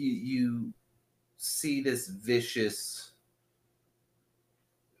you see this vicious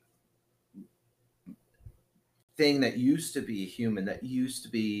thing that used to be a human, that used to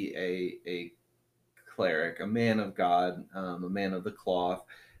be a cleric, a man of God, a man of the cloth,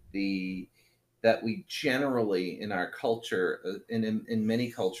 that we generally in our culture, in many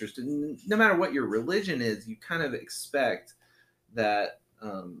cultures, no matter what your religion is, you kind of expect that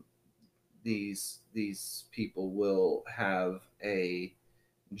these people will have a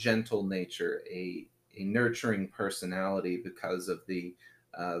gentle nature, a nurturing personality because of the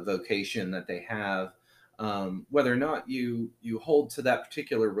vocation that they have. Whether or not you hold to that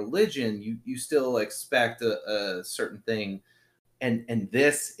particular religion, you still expect a certain thing, and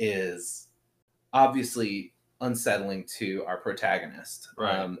this is obviously unsettling to our protagonist.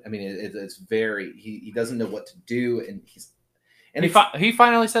 Right. It's very he doesn't know what to do, and he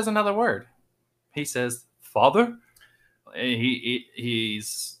finally says another word. He says, "Father."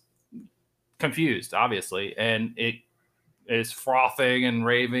 He's confused, obviously, and it is frothing and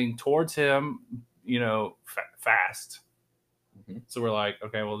raving towards him, fast. Mm-hmm. So we're like,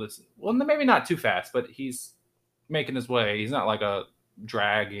 okay, well, maybe not too fast, but he's making his way. He's not like a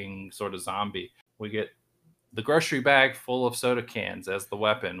dragging sort of zombie. We get the grocery bag full of soda cans as the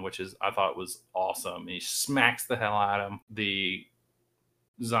weapon, which I thought was awesome. He smacks the hell out of him. The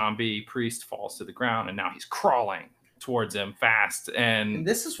zombie priest falls to the ground, and now he's crawling towards him fast. And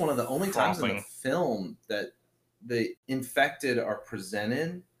this is one of the only times in the film that the infected are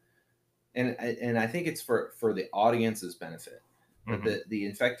presented, and I think it's for the audience's benefit. Mm-hmm. That the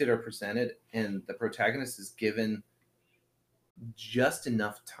infected are presented, and the protagonist is given just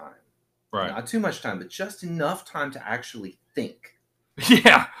enough time. Right. Not too much time, but just enough time to actually think.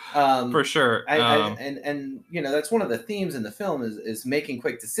 Yeah, for sure. And that's one of the themes in the film is making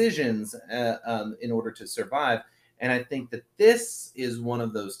quick decisions in order to survive. And I think that this is one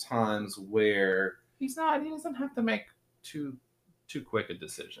of those times where he doesn't have to make too quick a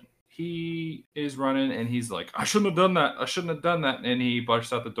decision. He is running, and he's like, I shouldn't have done that. And he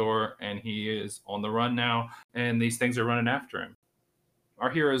bursts out the door, and he is on the run now. And these things are running after him. Our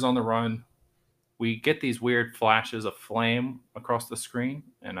hero is on the run. We get these weird flashes of flame across the screen.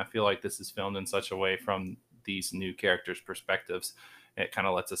 And I feel like this is filmed in such a way from these new characters' perspectives. It kind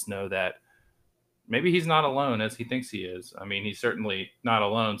of lets us know that maybe he's not alone as he thinks he is. I mean, he's certainly not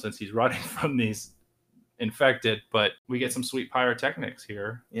alone since he's running from these infected, but we get some sweet pyrotechnics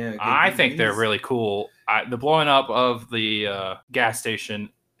here. Yeah, I think they're really cool. The blowing up of the gas station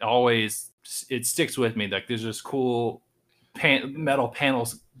it sticks with me. Like there's just cool metal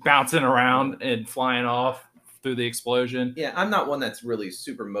panels bouncing around and flying off through the explosion. Yeah, I'm not one that's really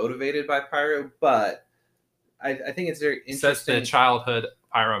super motivated by pyro, but I think it's very interesting. Says the childhood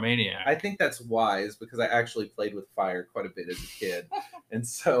pyromaniac. I think that's wise because I actually played with fire quite a bit as a kid, and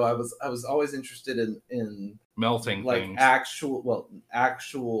so I was always interested in melting like things.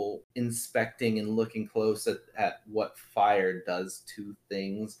 actual inspecting and looking close at what fire does to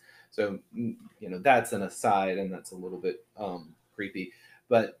things. So that's an aside, and that's a little bit creepy,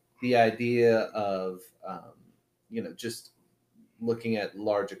 but the idea of just looking at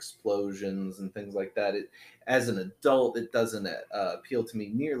large explosions and things like that, as an adult, it doesn't appeal to me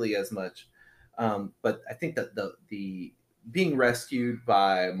nearly as much. But I think that the being rescued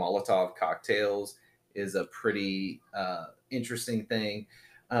by Molotov cocktails is a pretty interesting thing.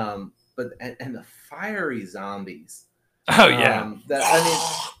 But the fiery zombies. Oh yeah,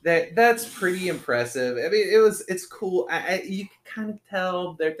 that's pretty impressive. I mean, it's cool. You can kind of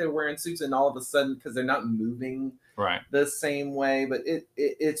tell that they're wearing suits, and all of a sudden, because they're not moving right the same way, but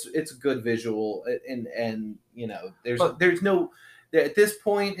it's good visual, and there's no at this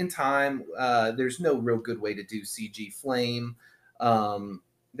point in time there's no real good way to do CG flame.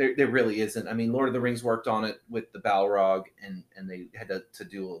 There really isn't. I mean, Lord of the Rings worked on it with the Balrog, and they had to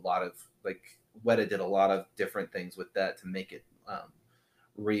do a lot of Weta did a lot of different things with that to make it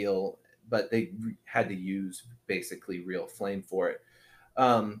real, but they had to use basically real flame for it.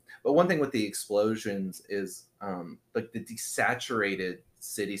 But one thing with the explosions is the desaturated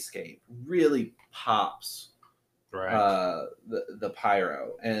cityscape really pops Right. the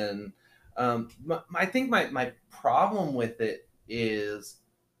pyro. And I think my problem with it is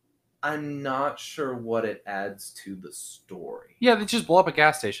I'm not sure what it adds to the story. Yeah, they just blow up a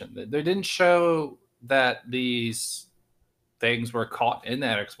gas station. They didn't show that these things were caught in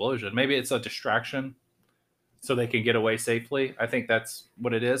that explosion. Maybe it's a distraction so they can get away safely. I think that's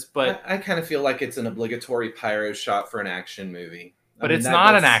what it is. But I kind of feel like it's an obligatory pyro shot for an action movie. I mean, it's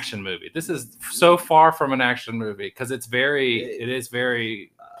not an action movie. This is so far from an action movie because it is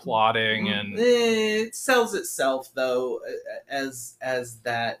very plotting and it sells itself though as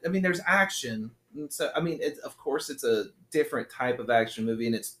that. I mean, there's action. So I mean, of course it's a different type of action movie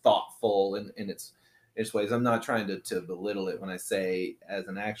and it's thoughtful in its ways. I'm not trying to belittle it when I say as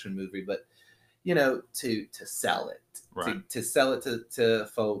an action movie, but you know, to sell it, right. to sell it to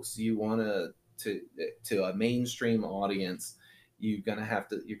folks, you want to a mainstream audience, you're gonna have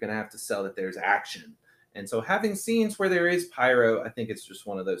to sell that there's action. And so having scenes where there is pyro, I think it's just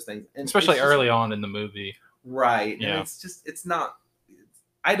one of those things. And especially early on in the movie. Right. Yeah. And it's not,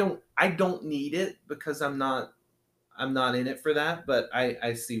 I don't need it because I'm not in it for that, but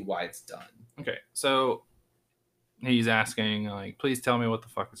I see why it's done. Okay. So he's asking, like, please tell me what the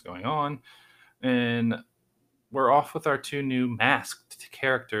fuck is going on. And we're off with our two new masked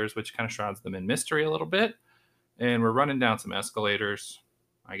characters, which kind of shrouds them in mystery a little bit. And we're running down some escalators.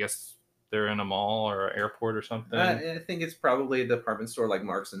 I guess they're in a mall or airport or something. I think it's probably a department store like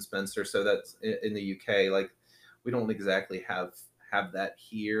Marks and Spencer. So that's in the UK. Like, we don't exactly have that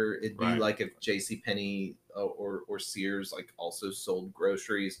here. It'd be like if JCPenney or Sears like also sold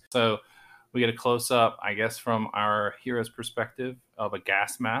groceries. So we get a close up, I guess, from our hero's perspective of a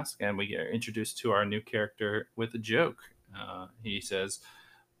gas mask, and we get introduced to our new character with a joke. He says,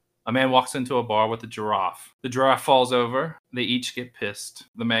 a man walks into a bar with a giraffe. The giraffe falls over. They each get pissed.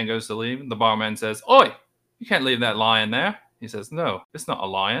 The man goes to leave. The barman says, oi, you can't leave that lion there. He says, no, it's not a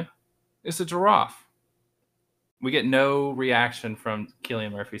lion. It's a giraffe. We get no reaction from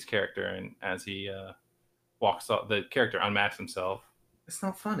Cillian Murphy's character, and as he walks off, the character unmasks himself. It's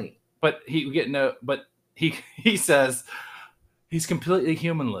not funny. But he says he's completely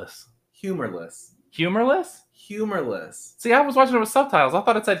humanless. Humorless. Humorless? Humorless. See, I was watching it with subtitles. I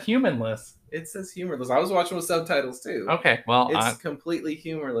thought it said humanless. It says humorless. I was watching with subtitles too. Okay, well, it's completely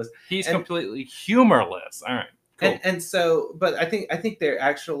humorless. He's completely humorless. All right, cool. And so, but I think they're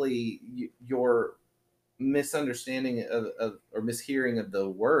actually your misunderstanding of or mishearing of the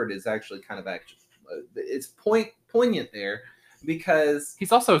word is actually kind of it's poignant there because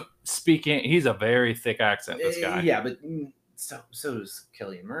he's also speaking. He's a very thick accent. This guy. Yeah, but. So does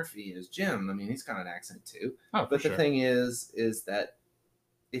Cillian Murphy as Jim. I mean, he's got an accent too. Oh, but the thing is that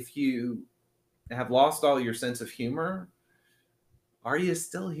if you have lost all your sense of humor, are you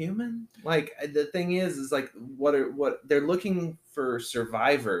still human? Like the thing is like what they're looking for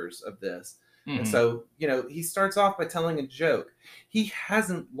survivors of this. Mm-hmm. And so, you know, he starts off by telling a joke. He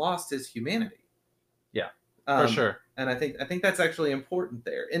hasn't lost his humanity. Yeah, for sure. And I think that's actually important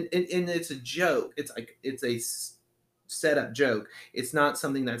there. And it's a joke. It's like it's a setup joke. It's not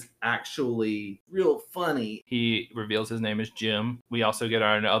something that's actually real funny. He reveals his name is Jim. We also get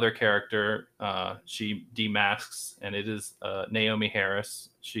our other character. She demasks, and it is Naomi Harris.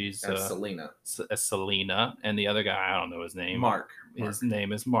 She's Selena. Selena, and the other guy, I don't know his name. Mark. His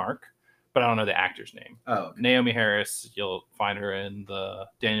name is Mark, but I don't know the actor's name. Oh, okay. Naomi Harris. You'll find her in the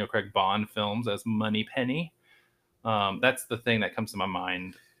Daniel Craig Bond films as Moneypenny. That's the thing that comes to my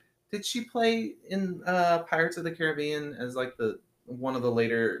mind. Did she play in Pirates of the Caribbean as like one of the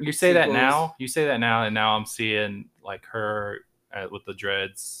later? You say sequels? that now. You say that now, and now I'm seeing like her with the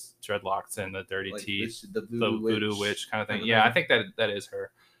dreadlocks, and the dirty like teeth, the voodoo witch kind of thing. Yeah, I think that is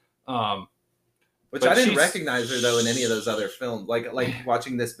her. Which I didn't recognize her though in any of those other films. Like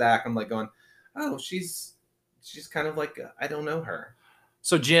watching this back, I'm like going, oh, she's kind of like I don't know her.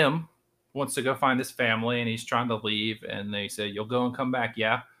 So Jim wants to go find his family, and he's trying to leave, and they say, "You'll go and come back,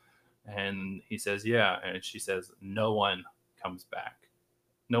 yeah." And he says, yeah. And she says, no one comes back.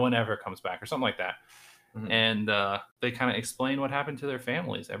 No one ever comes back or something like that. Mm-hmm. And they kind of explain what happened to their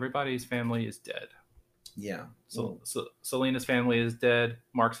families. Everybody's family is dead. Yeah. So Selena's family is dead.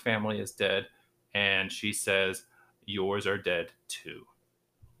 Mark's family is dead. And she says, yours are dead too.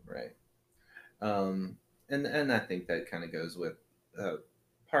 Right. And I think that kind of goes with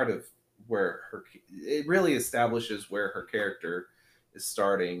part of where it really establishes where her character is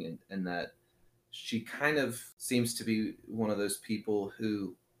starting, and that she kind of seems to be one of those people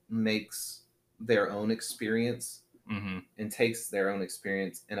who makes their own experience Mm-hmm. and takes their own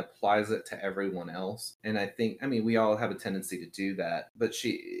experience and applies it to everyone else. And I think, I mean, we all have a tendency to do that, but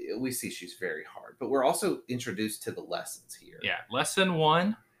we see she's very hard. But we're also introduced to the lessons here. Yeah. Lesson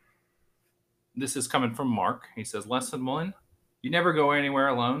 1. This is coming from Mark. He says, Lesson 1, you never go anywhere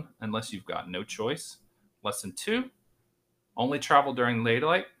alone unless you've got no choice. Lesson 2, only travel during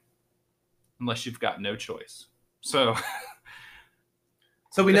daylight unless you've got no choice. So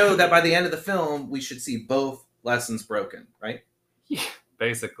So we know that by the end of the film, we should see both lessons broken, right? yeah,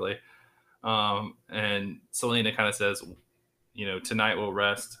 basically. And Selena kind of says, you know, tonight we'll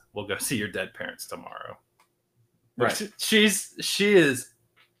rest. We'll go see your dead parents tomorrow. Right. She is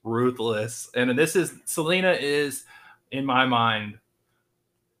ruthless. And Selena is, in my mind,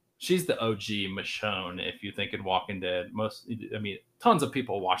 she's the OG Michonne. If you think in Walking Dead, tons of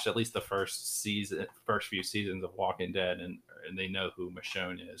people watched at least the first few seasons of Walking Dead, and they know who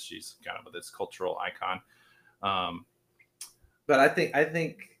Michonne is. She's kind of this cultural icon. But I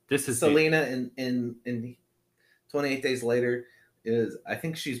think This is Selena in 28 Days Later I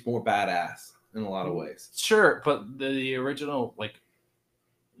think she's more badass in a lot of ways. Sure, but the original, like,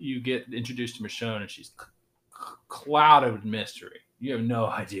 you get introduced to Michonne and she's clouded with mystery. You have no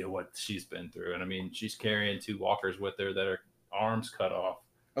idea what she's been through. And I mean, she's carrying 2 walkers with her that are arms cut off.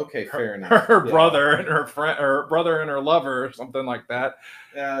 Okay, fair enough. Her Yeah. brother and her friend, her brother and her lover, or something like that.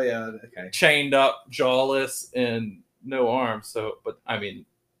 Oh, yeah, okay. Chained up, jawless, and no arms. So, but I mean,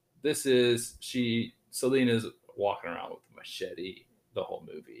 Selena's walking around with a machete the whole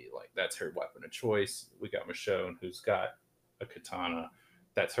movie. Like, that's her weapon of choice. We got Michonne, who's got a katana.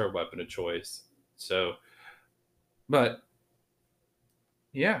 That's her weapon of choice. So, but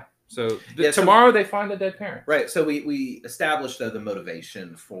yeah. So tomorrow they find the dead parent. Right. So we established the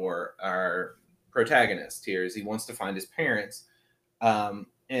motivation for our protagonist here is he wants to find his parents.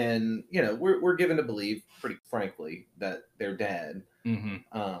 And you know, we're given to believe pretty frankly that they're dead. Mm-hmm.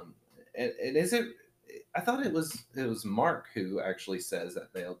 And is it, I thought it was Mark who actually says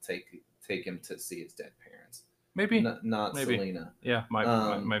that they'll take him to see his dead parents. Maybe. Not Maybe. Selena. Yeah,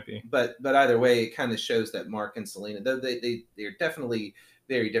 might be. But either way, it kind of shows that Mark and Selena, though they're definitely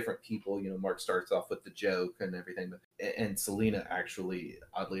very different people. You know, Mark starts off with the joke and everything, and Selena actually,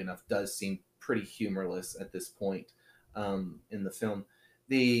 oddly enough, does seem pretty humorless at this point in the film.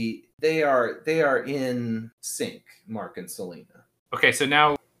 They are in sync, Mark and Selena. Okay, so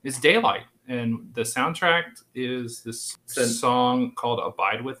now it's daylight, and the soundtrack is this song called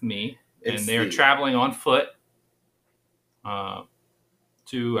 "Abide with Me," and they're traveling on foot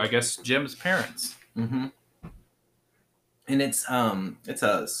to, I guess, Jim's parents. Mm-hmm. And it's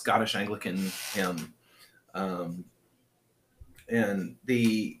a Scottish Anglican hymn, and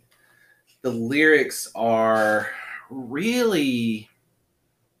the lyrics are really,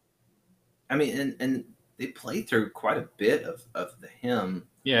 I mean, and they play through quite a bit of the hymn.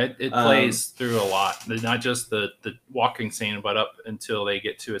 Yeah, it plays through a lot. Not just the walking scene, but up until they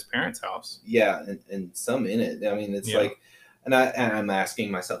get to his parents' house. Yeah, and some in it. I mean, it's like, and I'm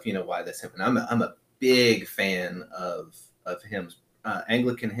asking myself, you know, why this hymn? And I'm a big fan of hymns.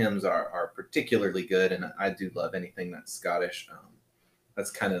 Anglican hymns are particularly good, and I do love anything that's Scottish.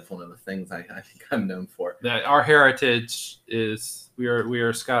 That's kind of one of the things I think I'm known for. That our heritage is we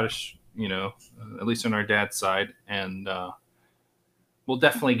are Scottish, you know, at least on our dad's side, and we'll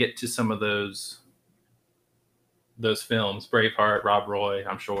definitely get to some of those films, Braveheart, Rob Roy,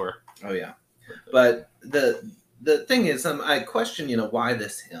 I'm sure. Oh yeah, but the thing is, I question, you know, why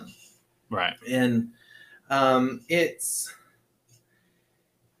this hymn, right? And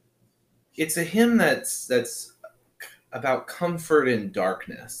it's a hymn that's about comfort in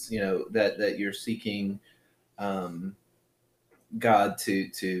darkness. You know, that you're seeking God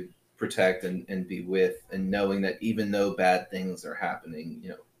to protect and be with, and knowing that even though bad things are happening, you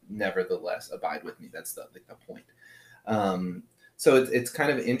know, nevertheless abide with me. That's the point. So it's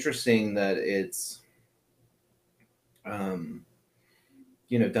kind of interesting that it's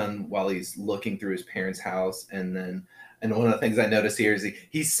you know, done while he's looking through his parents' house, and one of the things I notice here is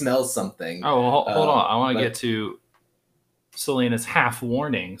he smells something. Oh, well, hold on. I want to get to Selena's half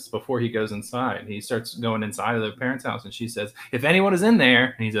warnings before he goes inside. He starts going inside of the parents' house, and she says, "If anyone is in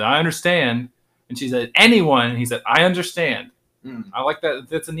there," and he said, "I understand." And she said, "Anyone?" And he said, "I understand." I like that.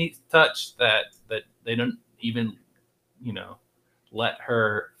 That's a neat touch that they don't even, you know, let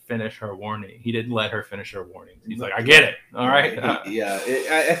her finish her warning. He didn't let her finish her warning. He's like, "I get it. All right." Yeah.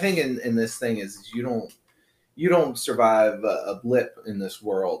 I think in this thing is you don't survive a blip in this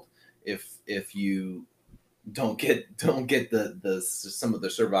world if you don't get the some of the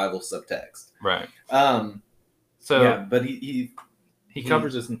survival subtext. Right. So yeah, but he he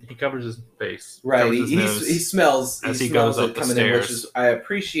covers his face. Right, Covers his he nose smells as he he smells goes it up the coming in, which stairs. is I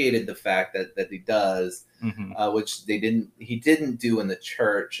appreciated the fact that he does, which he didn't do in the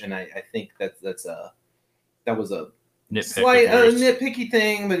church, and I think that was a Nitpick slight of yours. nitpicky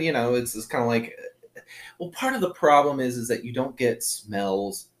thing, but it's kind of like, well, part of the problem is that you don't get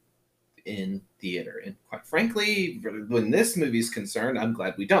smells in theater, and quite frankly, when this movie's concerned, I'm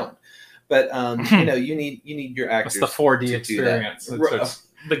glad we don't. But you need your actors. That's the 4D to do experience. that. It starts-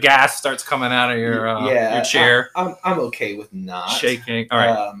 the gas starts coming out of your chair, I'm okay with not shaking. All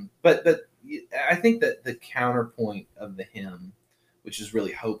right, but I think that the counterpoint of the hymn, which is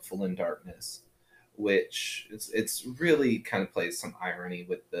really hopeful in darkness, which it's really kind of plays some irony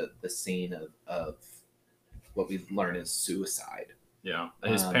with the scene of what we learn is suicide. yeah.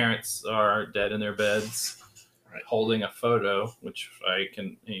 His parents are dead in their beds, holding a photo, which I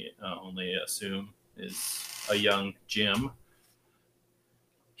can only assume is a young Jim.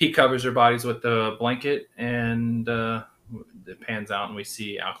 He covers their bodies with a blanket, and it pans out, and we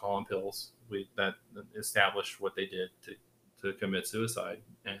see alcohol and pills. That establish what they did to commit suicide,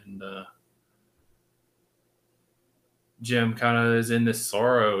 and Jim kind of is in this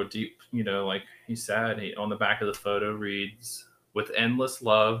sorrow, deep. Like he's sad. He on the back of the photo reads, "With endless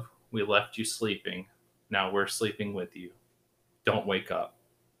love, we left you sleeping. Now we're sleeping with you. Don't wake up.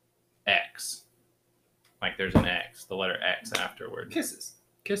 X." Like there's an X, the letter X afterward. Kisses.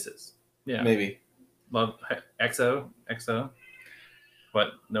 Yeah. Maybe. Love XO.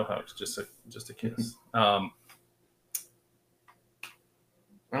 But no hugs, just a kiss. I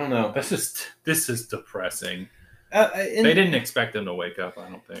don't know. This is depressing. And They didn't expect him to wake up, I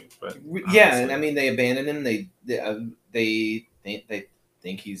don't think. But yeah, honestly. and I mean they abandoned him. They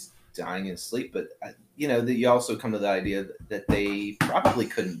think he's dying in sleep, but you also come to the idea that they probably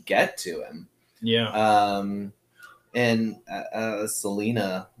couldn't get to him. Yeah. And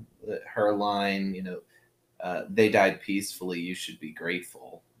Selena, her line, they died peacefully. You should be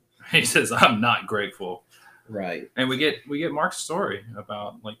grateful. He says, "I'm not grateful." Right. And we get Mark's story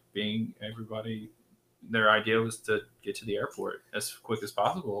about like being everybody. Their idea was to get to the airport as quick as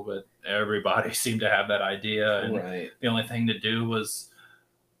possible, but everybody seemed to have that idea, and Right. the only thing to do was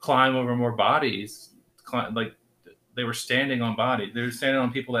climb over more bodies. Like they were standing on bodies. They were standing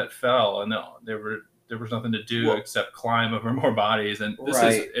on people that fell, and there was nothing to do except climb over more bodies. And this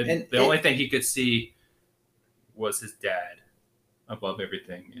Right. is the only thing he could see was his dad above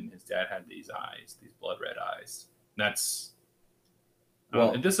everything, and his dad had these eyes, these blood red eyes. That's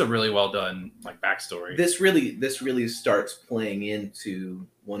this is a really well done like backstory. This really starts playing into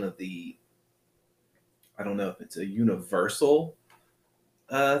one of the, I don't know if it's a universal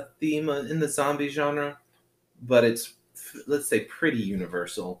theme in the zombie genre, but it's, let's say, pretty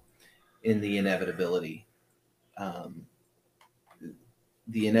universal in the inevitability.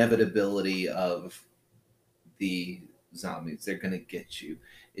 The inevitability of the zombies. They're going to get you.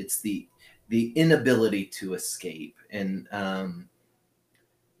 It's the inability to escape. And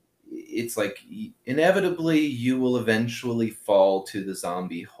it's like inevitably you will eventually fall to the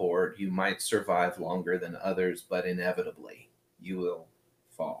zombie horde. You might survive longer than others, but inevitably you will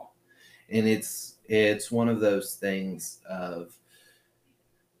fall. And it's one of those things of,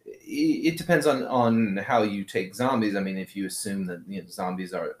 it depends on how you take zombies. I mean, if you assume that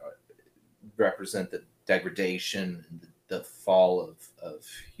zombies represent the degradation and the fall of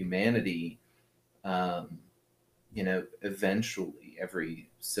humanity, eventually every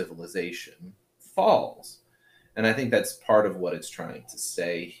civilization falls. And I think that's part of what it's trying to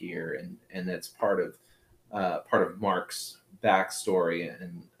say here, and that's part of Mark's backstory,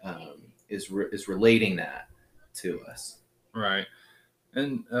 and is relating that to us. Right.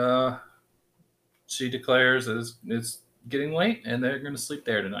 And she declares it's getting late and they're going to sleep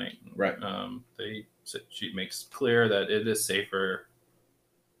there tonight. Right. She makes clear that it is safer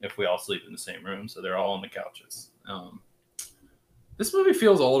if we all sleep in the same room, so they're all on the couches. This movie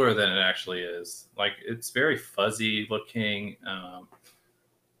feels older than it actually is. Like, it's very fuzzy looking,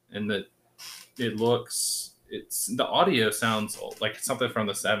 and the audio sounds like something from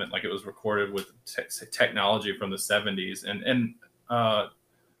the 70s, like it was recorded with technology from the 70s. And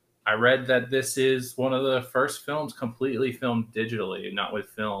I read that this is one of the first films completely filmed digitally, not with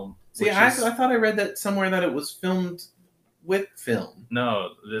film. See, I thought I read that somewhere that it was filmed with film. No,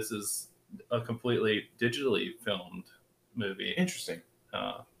 this is a completely digitally filmed movie. Interesting.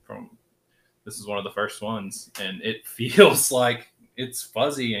 This is one of the first ones, and it feels like it's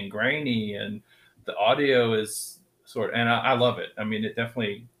fuzzy and grainy, and the audio is and I love it. I mean,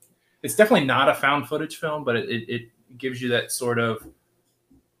 it's definitely not a found footage film, but it gives you that sort of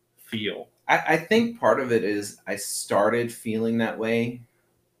feel. I think part of it is I started feeling that way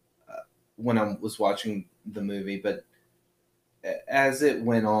when I was watching the movie, but as it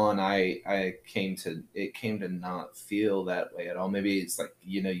went on, I came to not feel that way at all. Maybe it's like,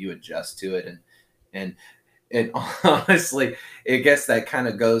 you adjust to it, and honestly, I guess that kind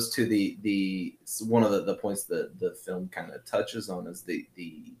of goes to the one of the points that the film kind of touches on is the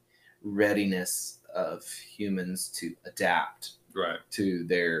readiness of humans to adapt Right. to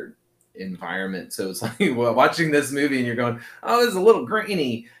their environment. So it's like, well, watching this movie and you're going, oh, it's a little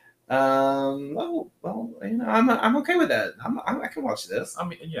grainy. Oh, well, I'm okay with that. I can watch this. I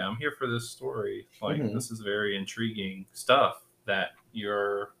mean, yeah, I'm here for this story. Like, Mhm. this is very intriguing stuff that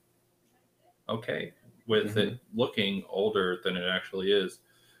you're okay with it looking older than it actually is.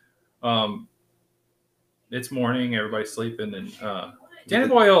 It's morning, everybody's sleeping, and Danny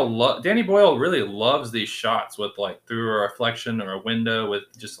Boyle really loves these shots with like through a reflection or a window with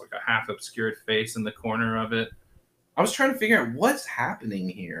just like a half obscured face in the corner of it. I was trying to figure out what's happening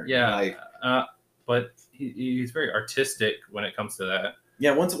here. Yeah, Like, but he's very artistic when it comes to that.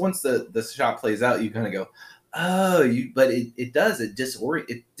 yeah, once the shot plays out, you kind of go, oh, but it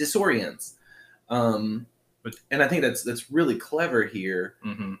disorients. And I think that's really clever here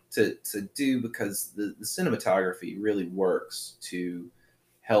Mm-hmm. to do, because the cinematography really works to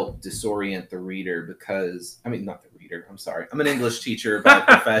help disorient the reader, because not the reader, I'm sorry, I'm an English teacher by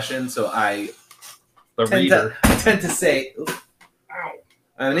profession, so I tend to say, ow.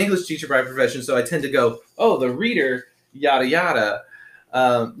 I'm an English teacher by profession, so I tend to go, oh, the reader, yada yada.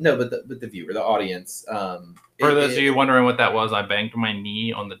 No, but the viewer, the audience. For those of you wondering what that was, I banged my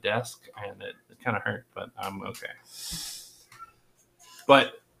knee on the desk and it kind of hurt, but I'm okay.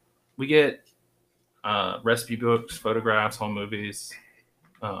 But we get recipe books, photographs, home movies.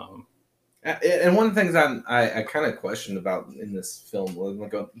 And one of the things I kind of questioned about in this film was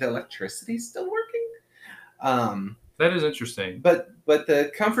like, the electricity's still working. That is interesting. But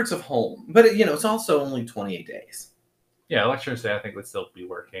the comforts of home. But it's also only 28 days. Yeah, electricity I think would still be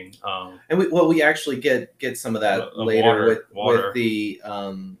working. And we actually get some of that later with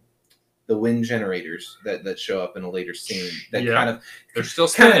the wind generators that show up in a later scene. That they're still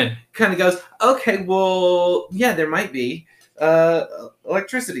spinning. Kind of goes, okay, well, yeah, there might be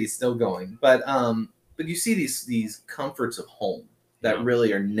electricity is still going, but you see these comforts of home that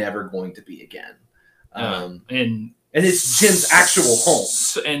really are never going to be again. And it's Jim's actual home,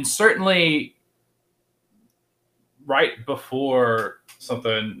 and certainly right before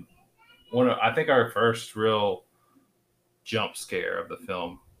something. I think our first real jump scare of the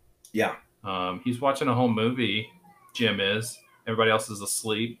film. Yeah. He's watching a home movie. Jim is. Everybody else is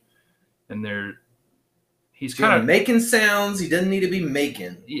asleep, and he's kind of making sounds he doesn't need to be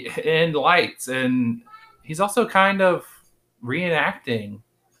making, and lights, and he's also kind of reenacting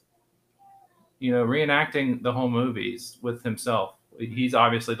the home movies with himself. He's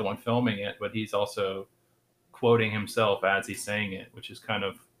obviously the one filming it, but he's also quoting himself as he's saying it, which is kind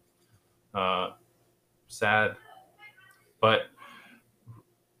of sad. But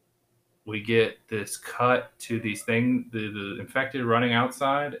we get this cut to these things, the infected running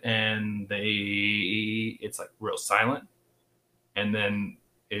outside, and it's like real silent, and then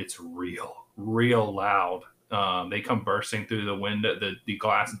it's real loud. They come bursting through the window, the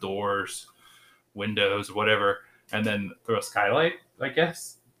glass doors, windows, whatever, and then through a skylight, I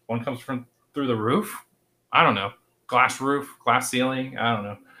guess. One comes through the roof. I don't know. Glass roof, glass ceiling. I don't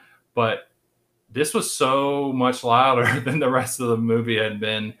know. But this was so much louder than the rest of the movie had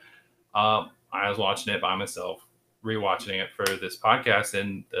been. I was watching it by myself, rewatching it for this podcast,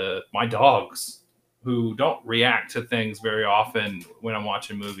 and my dogs, who don't react to things very often when I'm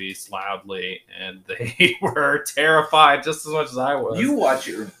watching movies loudly, and they were terrified just as much as I was. You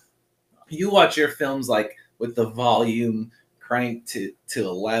watch your films like with the volume cranked to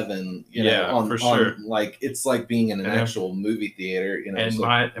 11. For sure. Like it's like being in an actual movie theater. And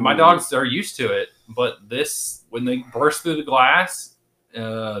my dogs are used to it, but this, when they burst through the glass,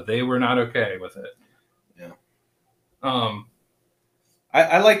 they were not okay with it. Yeah.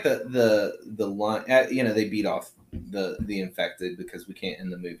 I like the line. They beat off the infected because we can't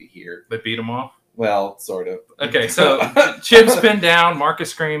end the movie here. They beat them off. Well, sort of. Okay, so Chip's pinned down. Mark is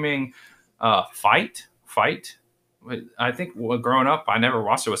screaming, "Fight!" I think growing up, I never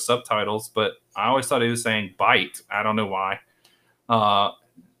watched it with subtitles, but I always thought he was saying "bite." I don't know why.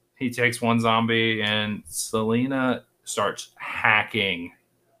 He takes one zombie, and Selena starts hacking,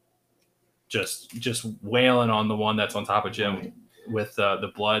 just wailing on the one that's on top of Jim with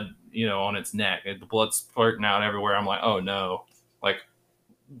the blood, on its neck, and the blood's splurting out everywhere. I'm like, oh no! Like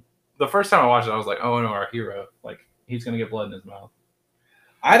the first time I watched it, I was like, oh no, our hero, like he's gonna get blood in his mouth.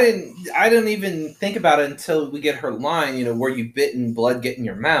 I didn't even think about it until we get her line, you know, where you bitten, blood get in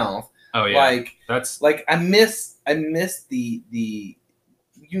your mouth. Oh yeah, Like that's I miss the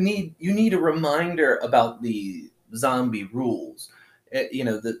you need a reminder about the zombie rules. You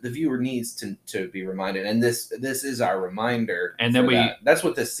know, the viewer needs to be reminded, and this is our reminder. And then that's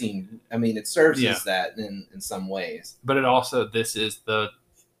what this scene. I mean, it serves Yeah. as that in some ways. but it also this is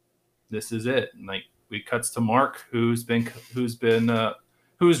it. Like we cuts to Mark, who's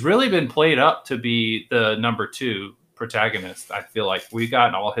really been played up to be the number 2 protagonist. I feel like we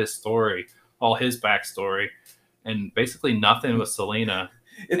got all his story, all his backstory, and basically nothing with Selena.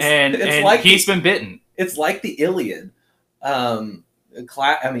 And like he's been bitten. It's like the Iliad.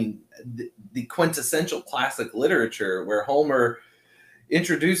 I mean, the quintessential classic literature where Homer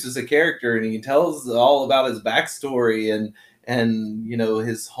introduces a character and he tells all about his backstory and you know,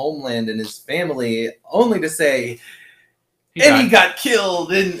 his homeland and his family, only to say, he got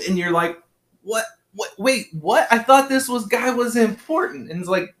killed, and you're like, what? Wait, what? I thought this guy was important, and it's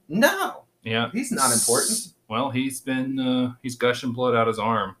like, no, Yeah, he's not important. Well, he's gushing blood out his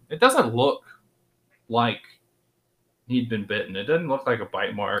arm. It doesn't look like he'd been bitten. It doesn't look like a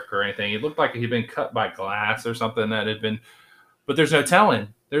bite mark or anything. It looked like he'd been cut by glass or something that had been. But there's no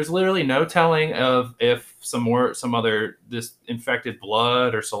telling. There's literally no telling of if some other this infected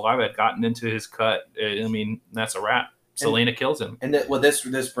blood or saliva had gotten into his cut. I mean, that's a wrap. Selena kills him. And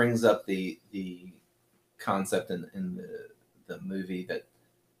this brings up the concept in the movie that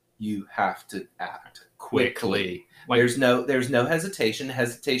you have to act quickly. Like, there's no hesitation.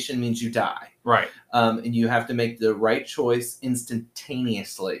 Hesitation means you die. Right. And you have to make the right choice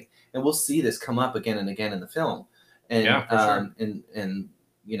instantaneously. And we'll see this come up again and again in the film. And Yeah, for sure. and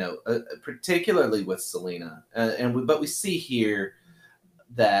you know, particularly with Selena, but we see here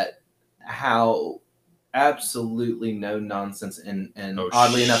that how absolutely no nonsense and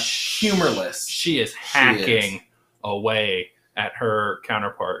oddly enough humorless she is hacking away at her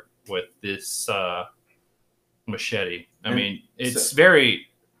counterpart with this machete. I mean, it's very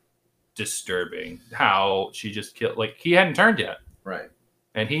disturbing how she just killed. Like, he hadn't turned yet, right?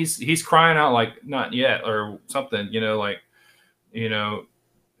 And he's crying out like, not yet, or something, you know, like, you know.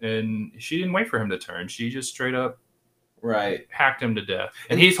 And she didn't wait for him to turn. She just straight up hacked him to death.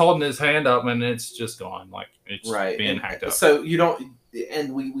 And he's holding his hand up, and it's just gone. Like, it's being hacked up. So you don't.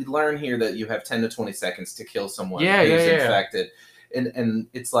 And we learn here that you have 10 to 20 seconds to kill someone who's infected. And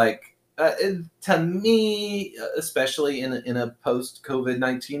it's like, to me, especially in a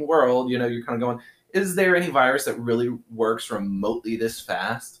post-COVID-19 world, you know, you're kind of going, is there any virus that really works remotely this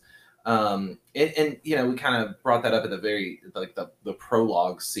fast? And you know, we kind of brought that up at the very, like the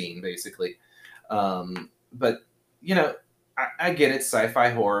prologue scene, basically. But you know, I get it, sci-fi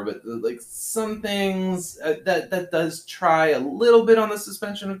horror, but like some things that does try a little bit on the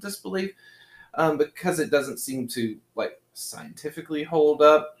suspension of disbelief, because it doesn't seem to like scientifically hold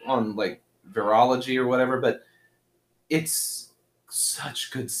up on like virology or whatever. But it's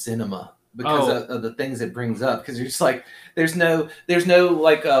such good cinema because of the things it brings up. Because you're just like, there's no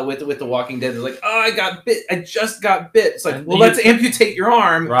like with the Walking Dead, it's like, oh, I just got bit. It's like, well, let's amputate your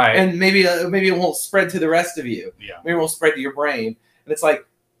arm, right? And maybe it won't spread to the rest of you. Yeah, maybe it won't spread to your brain. And it's like,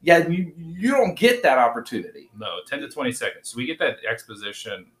 yeah, you don't get that opportunity. No, 10 to 20 seconds. So we get that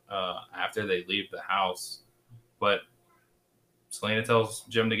exposition after they leave the house, but Selena tells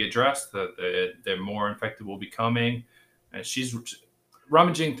Jim to get dressed, that they're more infected will be coming, and she's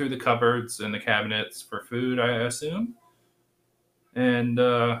rummaging through the cupboards and the cabinets for food, I assume. And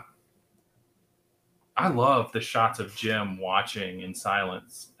I love the shots of Jim watching in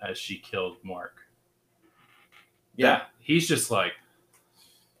silence as she killed Mark. Yeah, he's just like,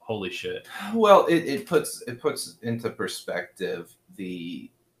 holy shit. Well, it puts into perspective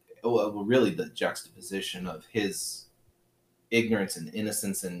really the juxtaposition of his ignorance and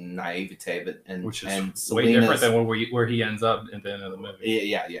innocence and naivete, which is and way different than where he ends up at the end of the movie.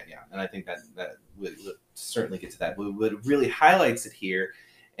 Yeah. And I think that would certainly get to that. But what really highlights it here,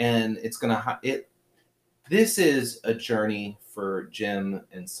 and this is a journey for Jim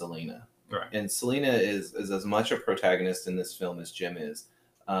and Selena. Right. And Selena is as much a protagonist in this film as Jim is.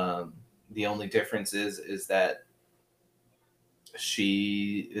 The only difference is that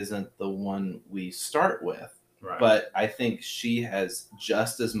she isn't the one we start with. Right. But I think she has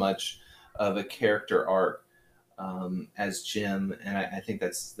just as much of a character arc as Jim, and I think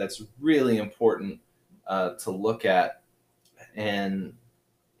that's really important to look at. And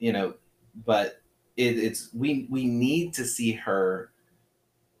you know, but it's we need to see her.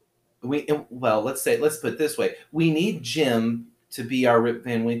 Let's put it this way: we need Jim to be our Rip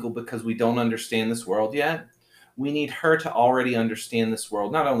Van Winkle because we don't understand this world yet. we need her to already understand this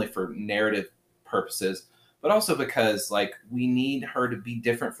world, not only for narrative purposes, but also because like we need her to be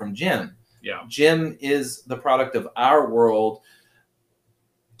different from Jim. Yeah. Jim is the product of our world.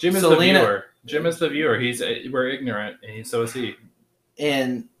 Jim is the viewer. Jim is the viewer. We're ignorant, and so is he.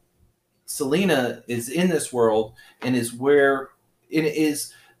 And Selena is in this world and is where it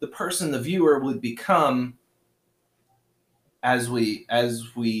is the person the viewer would become as we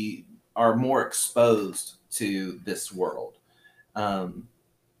are more exposed to this world.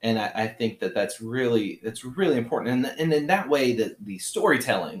 And I think that's really important. And in that way, that the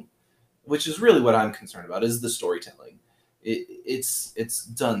storytelling, which is really what I'm concerned about, is the storytelling. It's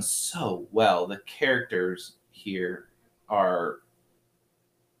done so well. The characters here are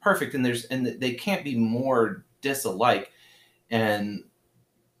perfect, and they can't be more disalike. And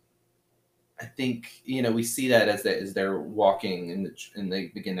I think we see that as they're walking and they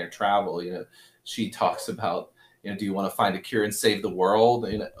begin their travel. She talks about do you want to find a cure and save the world,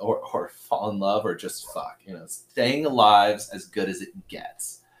 or fall in love, or just fuck. Staying alive's as good as it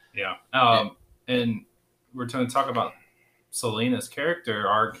gets. Yeah. And we're going to talk about Selena's character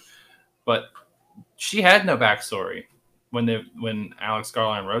arc, but she had no backstory when Alex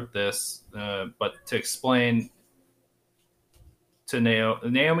Garland wrote this. But to explain to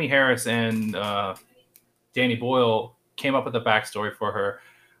Naomi Harris and Danny Boyle came up with a backstory for her,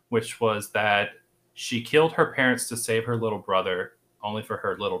 which was that she killed her parents to save her little brother, only for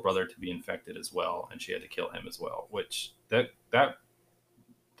her little brother to be infected as well, and she had to kill him as well. Which that'll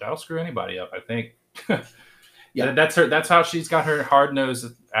screw anybody up, I think. Yeah, that's how she's got her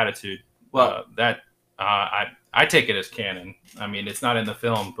hard-nosed attitude. Well, I take it as canon. I mean, it's not in the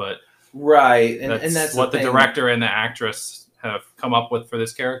film, but right, and that's what the director and the actress have come up with for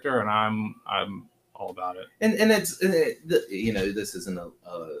this character, and I'm all about it. And this isn't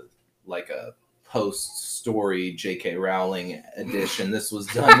like a post-story J.K. Rowling edition. This was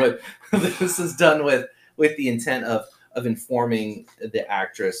done with the intent of informing the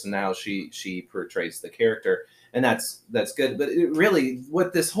actress and how she portrays the character, and that's good. But really,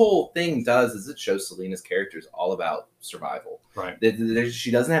 what this whole thing does is it shows Selena's character is all about survival. Right.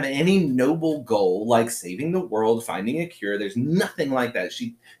 She doesn't have any noble goal like saving the world, finding a cure. There's nothing like that.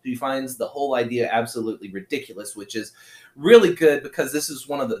 She finds the whole idea absolutely ridiculous, which is really good because this is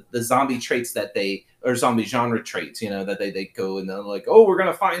one of the zombie traits or zombie genre traits, that they go and they're like, oh, we're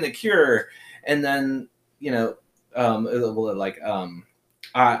gonna find the cure, and then I Am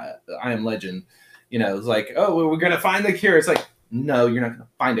Legend, it's like, oh, well, we're gonna find the cure. It's like, no, you're not gonna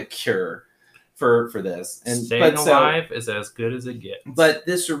find a cure for this. And staying alive is as good as it gets. But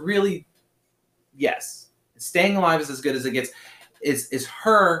this really, yes, staying alive is as good as it gets. Is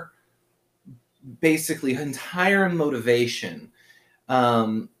her basically entire motivation.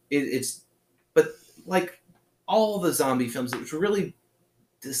 But like all the zombie films, it was really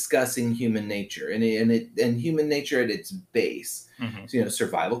discussing human nature and human nature at its base. Mm-hmm. So,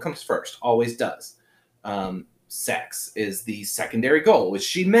 survival comes first, always does. Sex is the secondary goal, which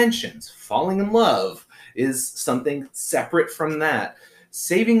she mentions. Falling in love is something separate from that.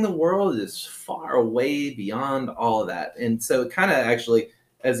 Saving the world is far away beyond all of that. And so it kind of actually,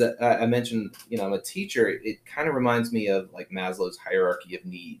 as I mentioned, I'm a teacher, it kind of reminds me of like Maslow's hierarchy of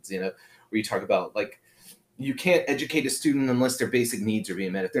needs, where you talk about like, you can't educate a student unless their basic needs are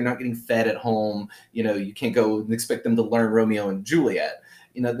being met. If they're not getting fed at home, you can't go and expect them to learn Romeo and Juliet.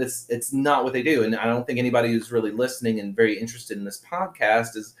 It's not what they do. And I don't think anybody who's really listening and very interested in this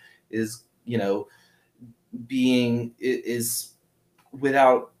podcast is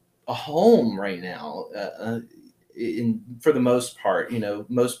without a home right now. For the most part,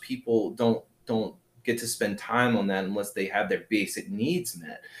 most people don't get to spend time on that unless they have their basic needs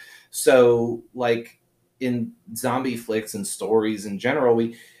met. So like in zombie flicks and stories in general,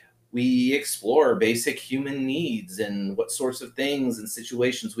 we explore basic human needs and what sorts of things and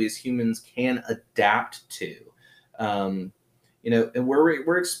situations we as humans can adapt to. And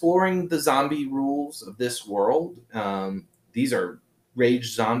we're exploring the zombie rules of this world. These are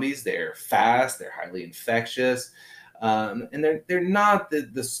rage zombies. They're fast. They're highly infectious. And they're not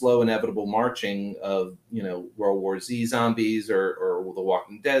the slow, inevitable marching of, World War Z zombies or the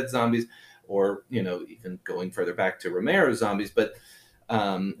Walking Dead zombies, or, even going further back to Romero zombies. But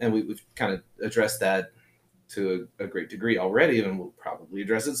and we've kind of addressed that to a great degree already, and we'll probably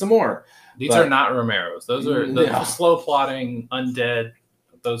address it some more. These are not Romeros. Those are the slow plotting undead.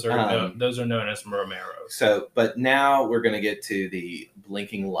 Those are known as Romeros. So, but now we're going to get to the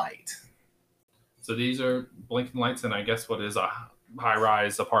blinking light. So these are blinking lights, and I guess what is a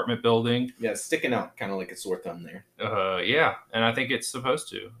high-rise apartment building. Yeah, sticking out kind of like a sore thumb there. Yeah, and I think it's supposed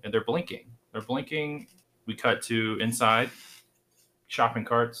to. And they're blinking. We we cut to inside shopping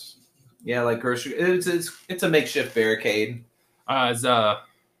carts. Yeah, like grocery. It's a makeshift barricade. As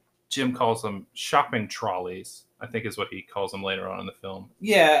Jim calls them, shopping trolleys, I think is what he calls them later on in the film.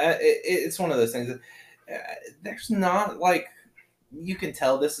 Yeah, it's one of those things that there's not like you can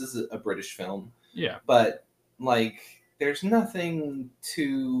tell this is a British film, Yeah. but like there's nothing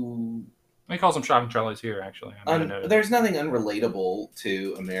to He calls them shopping trolleys here, actually. I didn't know. there's nothing unrelatable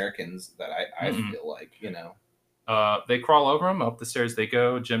to Americans that I Mm-mm. feel like, you know. They crawl over him. Up the stairs they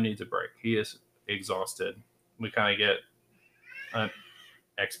go. Jim needs a break. He is exhausted. We kind of get an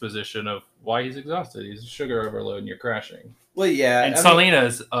exposition of why he's exhausted. He's sugar overload and you're crashing. Well, yeah, And I mean,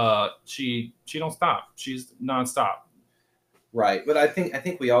 Selena's she don't stop. She's nonstop. right, but I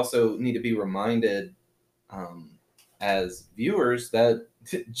think we also need to be reminded as viewers that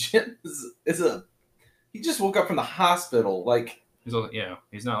Jim is he just woke up from the hospital. Like,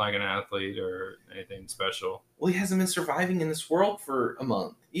 He's not like an athlete or anything special. well, he hasn't been surviving in this world for a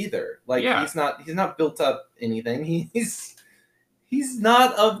month either. Like, Yeah. he's not built up anything. He's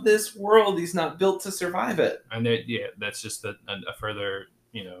not of this world. He's not built to survive it. And that's just a further,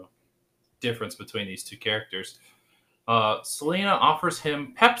 difference between these two characters. Selena offers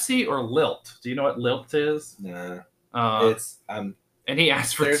him Pepsi or Lilt. Do you know what Lilt is? Nah, And he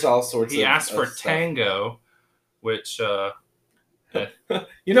asks for there's all sorts. he of, asked for of stuff. Tango, which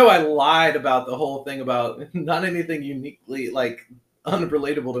You know, I lied about the whole thing about not anything uniquely like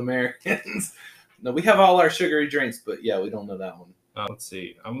unrelatable to Americans. No, we have all our sugary drinks, but yeah, we don't know that one. let's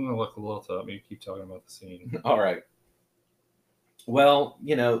see. I'm gonna look Lilt up. You keep talking about the scene. All right. Well,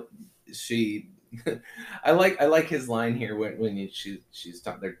 she. I like his line here when she's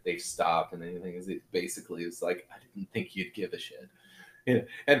talking. They stopped and anything is it basically is like I didn't think you'd give a shit.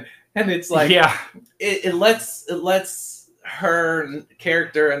 And it's like Yeah, it lets her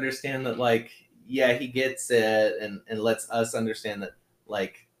character understand that like yeah he gets it and lets us understand that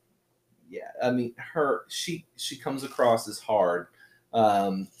like yeah I mean she comes across as hard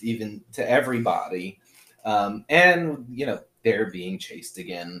even to everybody and they're being chased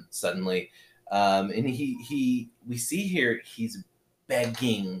again suddenly and we see here he's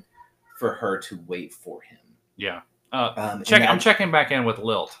begging for her to wait for him. yeah. And I'm checking back in with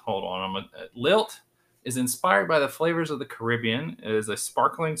Lilt. Hold on. Lilt is inspired by the flavors of the Caribbean. It is a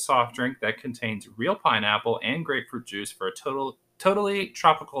sparkling soft drink that contains real pineapple and grapefruit juice for a totally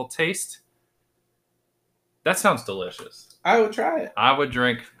tropical taste. That sounds delicious. I would try it. I would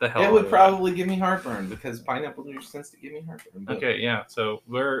drink the hell. It out would of probably give me heartburn because pineapple juice tends to give me heartburn. But- Okay, yeah. So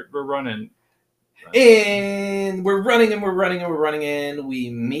we're running. And we're running and we're running and we're running and we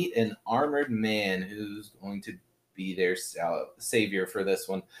meet an armored man who's going to be their savior for this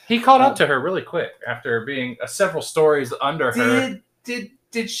one. He caught up to her really quick after being several stories under her.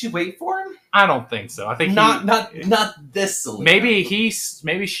 Did she wait for him? I don't think so. I think Not this Selena.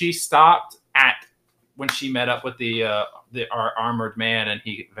 maybe she stopped at when she met up with our armored man, and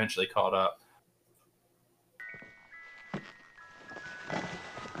he eventually caught up.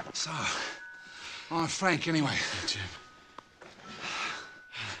 So, I'm Frank anyway, Jim.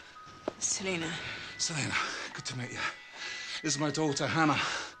 Selena. Selena, good to meet you. This is my daughter, Hannah.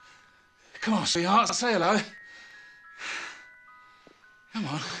 Come on, sweetheart, say hello. Come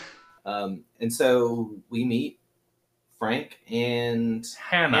on. And so we meet Frank and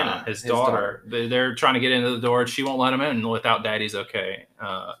Hannah, his daughter. They're trying to get into the door. She won't let him in without Daddy's okay.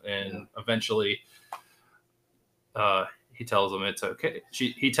 Eventually, he tells them it's okay.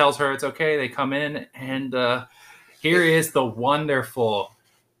 He tells her it's okay. They come in, and here is the wonderful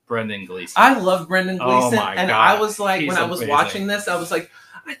Brendan Gleeson. I love Brendan Gleeson. Oh my and God. I was like, He's when I was amazing. watching this, I was like,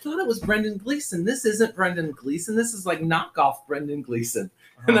 I thought it was Brendan Gleeson. This isn't Brendan Gleeson. This is like knockoff Brendan Gleeson.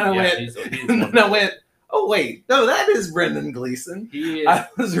 And then he's and then I wonderful. went, oh wait, no, that is Brendan Gleeson. He is. I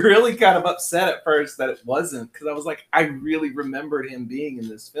was really kind of upset at first that it wasn't because I was like, I really remembered him being in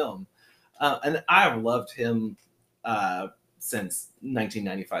this film, and I've loved him since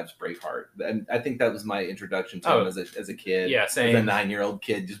 1995's Braveheart, and I think that was my introduction to him as a kid. Yeah, as same. a 9-year-old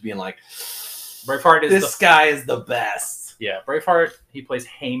kid, just being like, Braveheart is this guy is the best. Yeah, Braveheart. He plays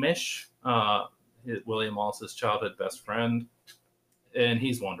Hamish, William Wallace's childhood best friend, and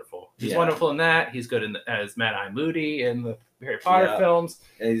he's wonderful. He's wonderful in that. He's good as Mad Eye Moody in the Harry Potter films.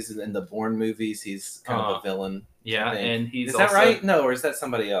 And he's in the Bourne movies. He's kind of a villain. Yeah, and he's is that also, right? No, or is that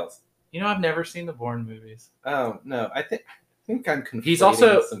somebody else? I've never seen the Bourne movies. Oh no, I think I'm confused. He's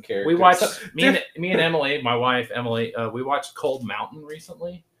also. With some characters. We watched me and Emily, my wife Emily. We watched Cold Mountain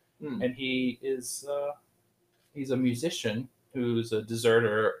recently, and he is he's a musician who's a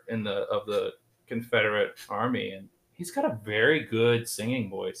deserter of the Confederate Army, and he's got a very good singing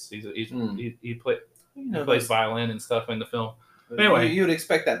voice. He played. You He know, plays those- violin and stuff in the film. Anyway. you would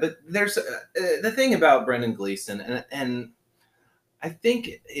expect that, but there's the thing about Brendan Gleeson, and I think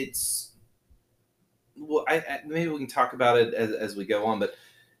it's well, maybe we can talk about it as we go on, but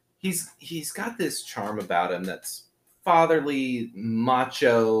he's got this charm about him that's fatherly,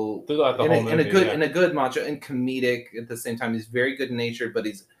 macho, Throughout the in, whole a, in a movie, good yeah. in a good macho and comedic at the same time. He's very good natured, but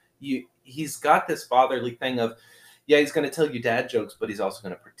he's got this fatherly thing of, yeah, he's going to tell you dad jokes, but he's also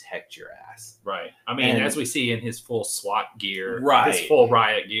going to protect your ass. Right. I mean, And- as we see in his full SWAT gear, Right. his full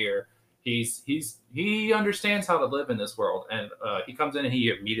riot gear, he understands how to live in this world, and he comes in and he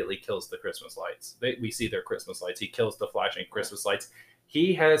immediately kills the Christmas lights. We see their Christmas lights. He kills the flashing Christmas lights.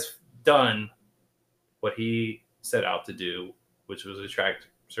 He has done what he set out to do, which was attract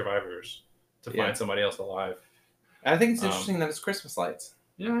survivors to Yeah. find somebody else alive. And I think it's Um, interesting that it's Christmas lights.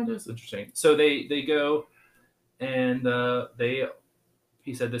 Yeah, it is interesting. So they go and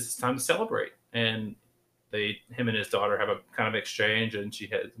he said this is time to celebrate, and him and his daughter have a kind of exchange, and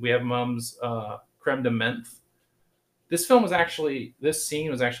we have Mom's creme de menthe. This scene was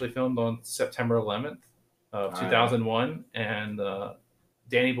actually filmed on September 11th of 2001, and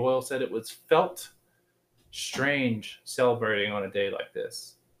Danny Boyle said it felt strange celebrating on a day like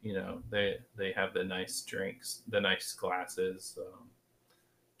this. You know, they have the nice drinks, the nice glasses,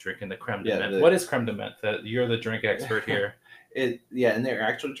 drinking the creme de menthe. What is creme de menthe? You're the drink expert here. And they're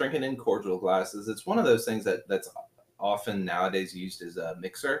actually drinking in cordial glasses. It's one of those things that's often nowadays used as a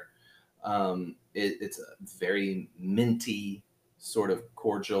mixer. It's a very minty sort of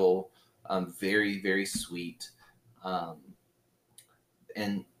cordial, very, very sweet.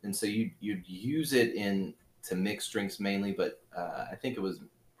 And so you'd use it to mix drinks mainly, but I think it was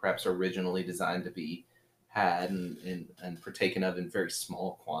perhaps originally designed to be had and partaken of in very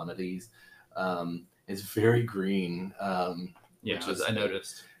small quantities. It's very green. Yeah, which I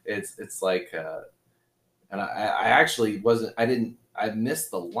noticed. It's like, and I actually wasn't. I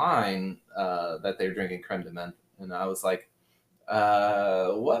missed the line that they're drinking creme de menthe, and I was like,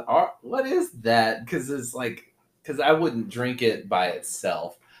 what is that? Because I wouldn't drink it by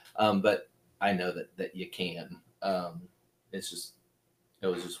itself, but I know that you can. It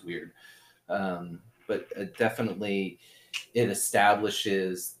was just weird, but definitely it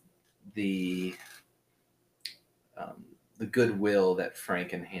establishes the goodwill that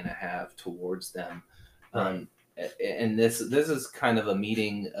Frank and Hannah have towards them. Right. And this is kind of a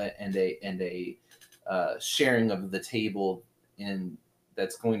meeting and a sharing of the table, and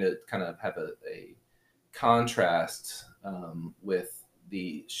that's going to kind of have a contrast with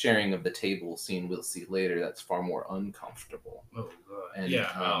the sharing of the table scene we'll see later. That's far more uncomfortable. Oh, God. And, yeah,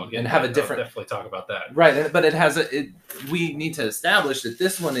 and have a I'll different definitely talk about that. right, but we need to establish that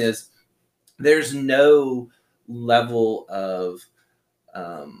this one there's no level of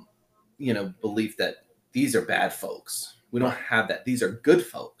belief that these are bad folks. We don't have that. These are good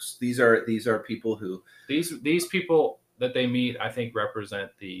folks. These are people who These people that they meet, I think,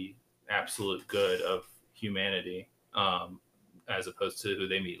 represent the absolute good of humanity, as opposed to who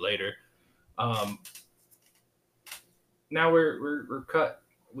they meet later. Now we're cut.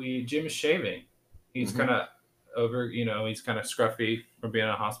 Jim is shaving. He's kind of over. He's kind of scruffy from being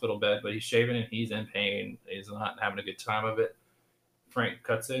in a hospital bed, but he's shaving and he's in pain. He's not having a good time of it. Frank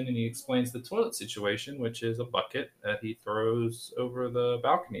cuts in and he explains the toilet situation, which is a bucket that he throws over the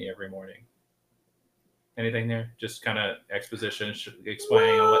balcony every morning. Anything there? Just kind of exposition,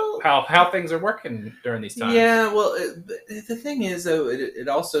 explaining how things are working during these times. Yeah, well, the thing is, though, it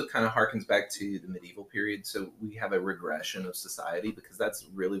also kind of harkens back to the medieval period. So we have a regression of society because that's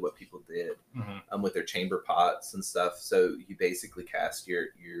really what people did with their chamber pots and stuff. So you basically cast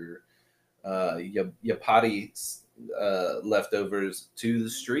your potty leftovers to the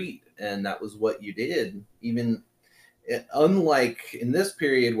street, and that was what you did. Even unlike in this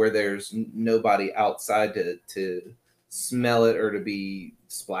period where there's nobody outside to smell it or to be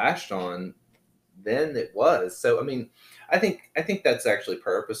splashed on, then it was. So I mean, I think that's actually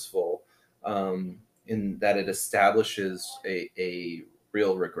purposeful, in that it establishes a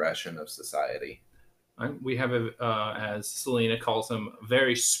real regression of society. We have as Selena calls him,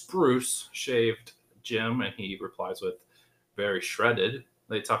 very spruce shaved Jim, and he replies with very shredded.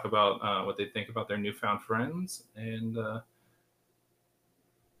 They talk about what they think about their newfound friends, and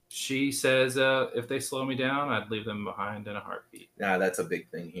she says, if they slow me down, I'd leave them behind in a heartbeat. Nah, that's a big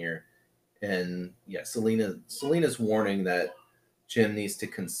thing here. And yeah, Selena's warning that Jim needs to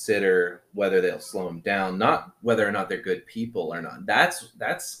consider whether they'll slow him down, not whether or not they're good people or not.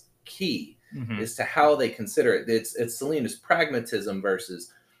 That's key, as to how they consider it. It's Selena's pragmatism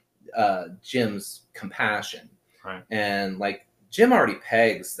versus Jim's compassion. Right. And like Jim already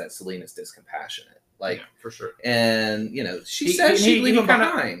pegs that Selena's discompassionate. Like, Yeah, for sure. and you know, she He- said he- she'd leave he him kinda-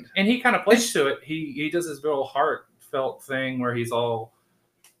 behind. And he kind of plays to it. He does his real heartfelt thing where he's all,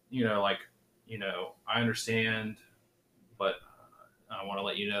 you know, like, you know, I understand, but I want to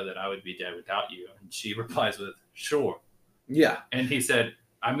let you know that I would be dead without you. And she replies with, sure. Yeah, And he said,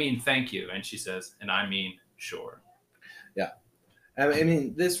 I mean, thank you. And she says, and I mean, sure. I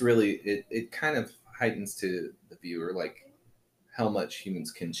mean, this really it kind of heightens to the viewer like how much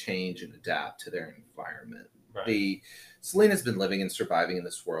humans can change and adapt to their environment. Right. Selena's been living and surviving in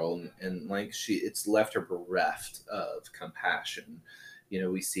this world, and like it's left her bereft of compassion. You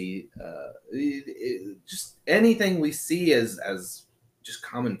know, we see just anything we see as just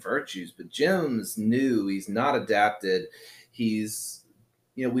common virtues, but Jim's new. He's not adapted. He's,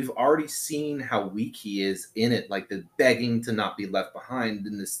 you know, we've already seen how weak he is in it, like the begging to not be left behind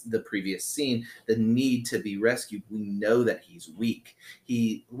in the previous scene, the need to be rescued. We know that he's weak.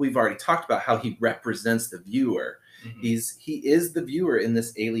 We've already talked about how he represents the viewer. Mhm. He is the viewer in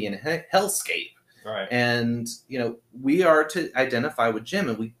this alien hellscape. Right. And, you know, we are to identify with Jim,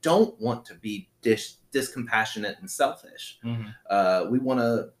 and we don't want to be discompassionate and selfish. Mhm. We want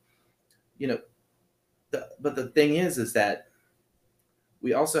to, you know, but the thing is that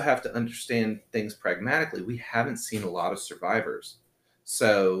we also have to understand things pragmatically. We haven't seen a lot of survivors.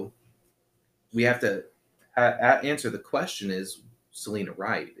 So we have to answer the question, is Selena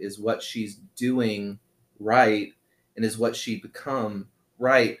right? Is what she's doing right? And is what she become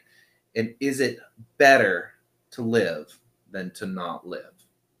right? And is it better to live than to not live?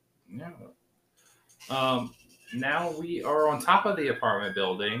 Yeah. Now we are on top of the apartment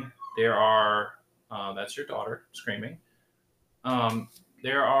building. There are, that's your daughter screaming.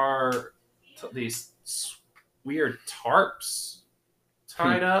 There are these weird tarps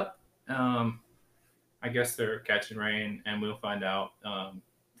tied up. I guess they're catching rain, and we'll find out.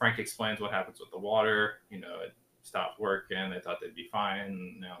 Frank explains what happens with the water. You know, it stopped working. They thought they'd be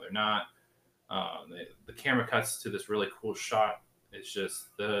fine. Now they're not. The camera cuts to this really cool shot. It's just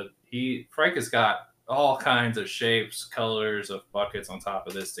Frank has got all kinds of shapes, colors of buckets on top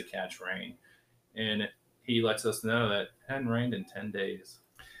of this to catch rain, and he lets us know that it hadn't rained in 10 days.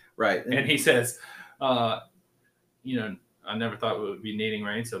 Right. And he says, you know, I never thought we would be needing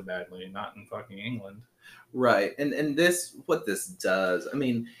rain so badly, not in fucking England. Right. And this, what this does, I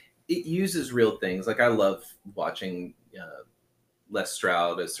mean, it uses real things. Like, I love watching Les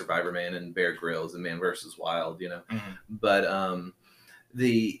Stroud as Survivor Man and Bear Grylls and Man vs. Wild, you know. Mm-hmm. But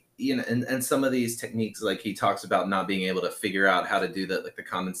you know, and some of these techniques, like he talks about not being able to figure out how to do the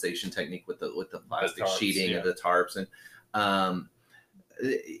condensation technique with the plastic tarps, sheeting yeah. of the tarps, and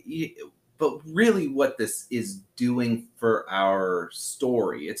but really what this is doing for our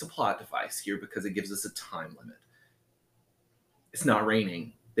story, it's a plot device here because it gives us a time limit. It's not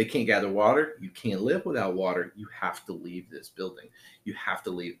raining. They can't gather water. You can't live without water. You have to leave this building. You have to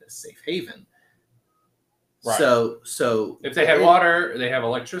leave this safe haven. Right. So if they have water, they have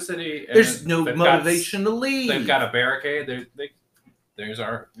electricity. And there's no they've motivation to leave. They've got a barricade. There's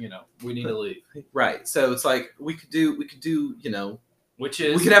our, you know, we need to leave. Right. So it's like we could do, you know, Which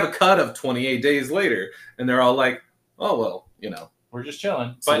is, we could have a cut of 28 days later, and they're all like, oh well, you know, we're just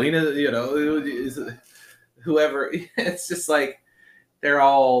chilling. But Selena, you know, is whoever. It's just like they're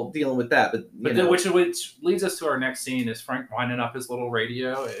all dealing with that. But then, which leads us to our next scene is Frank winding up his little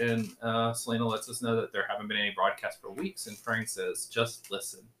radio, and Selena lets us know that there haven't been any broadcasts for weeks, and Frank says, "Just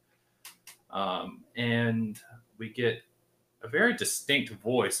listen." And we get a very distinct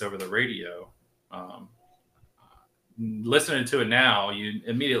voice over the radio. Listening to it now, you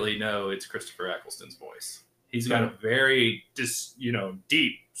immediately know it's Christopher Eccleston's voice. He's got a very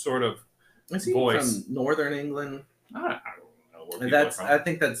deep sort of Is he voice from Northern England? I don't know where people are from. I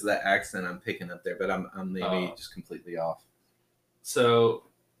think that's the accent I'm picking up there, but I'm maybe just completely off. So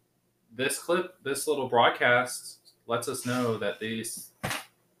this little broadcast lets us know that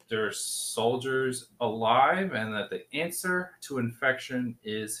there's soldiers alive and that the answer to infection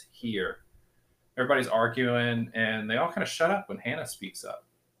is here. Everybody's arguing, and they all kind of shut up when Hannah speaks up.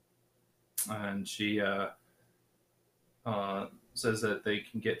 And she says that they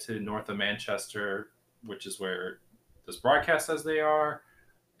can get to north of Manchester, which is where this broadcast says they are.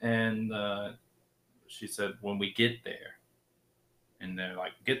 And she said, when we get there. And they're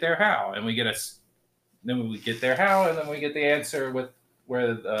like, get there how? And we get then we get there how? And then we get the answer with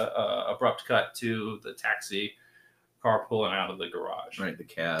where the abrupt cut to the taxi car pulling out of the garage. Right, the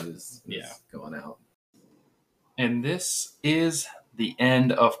cab is going out. And this is the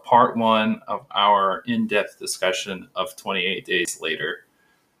end of part 1 of our in-depth discussion of 28 Days Later.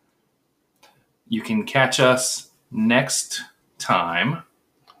 You can catch us next time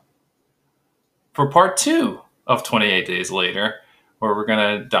for part 2 of 28 Days Later, where we're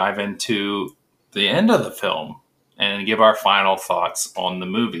going to dive into the end of the film and give our final thoughts on the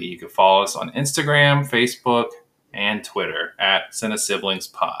movie. You can follow us on Instagram, Facebook, and Twitter at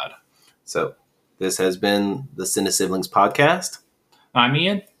CineSiblingsPod. So this has been the CineSiblings podcast. I'm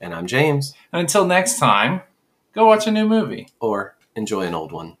Ian. And I'm James. And until next time, go watch a new movie. Or enjoy an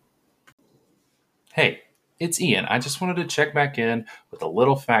old one. Hey, it's Ian. I just wanted to check back in with a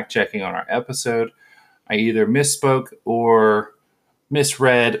little fact checking on our episode. I either misspoke or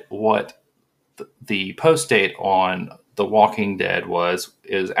misread what the post date on The Walking Dead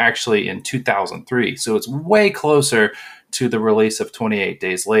is actually in 2003. So it's way closer to the release of 28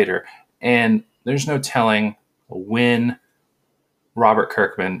 Days Later. And there's no telling when Robert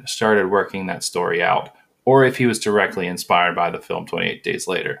Kirkman started working that story out, or if he was directly inspired by the film 28 Days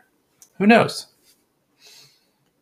Later. Who knows?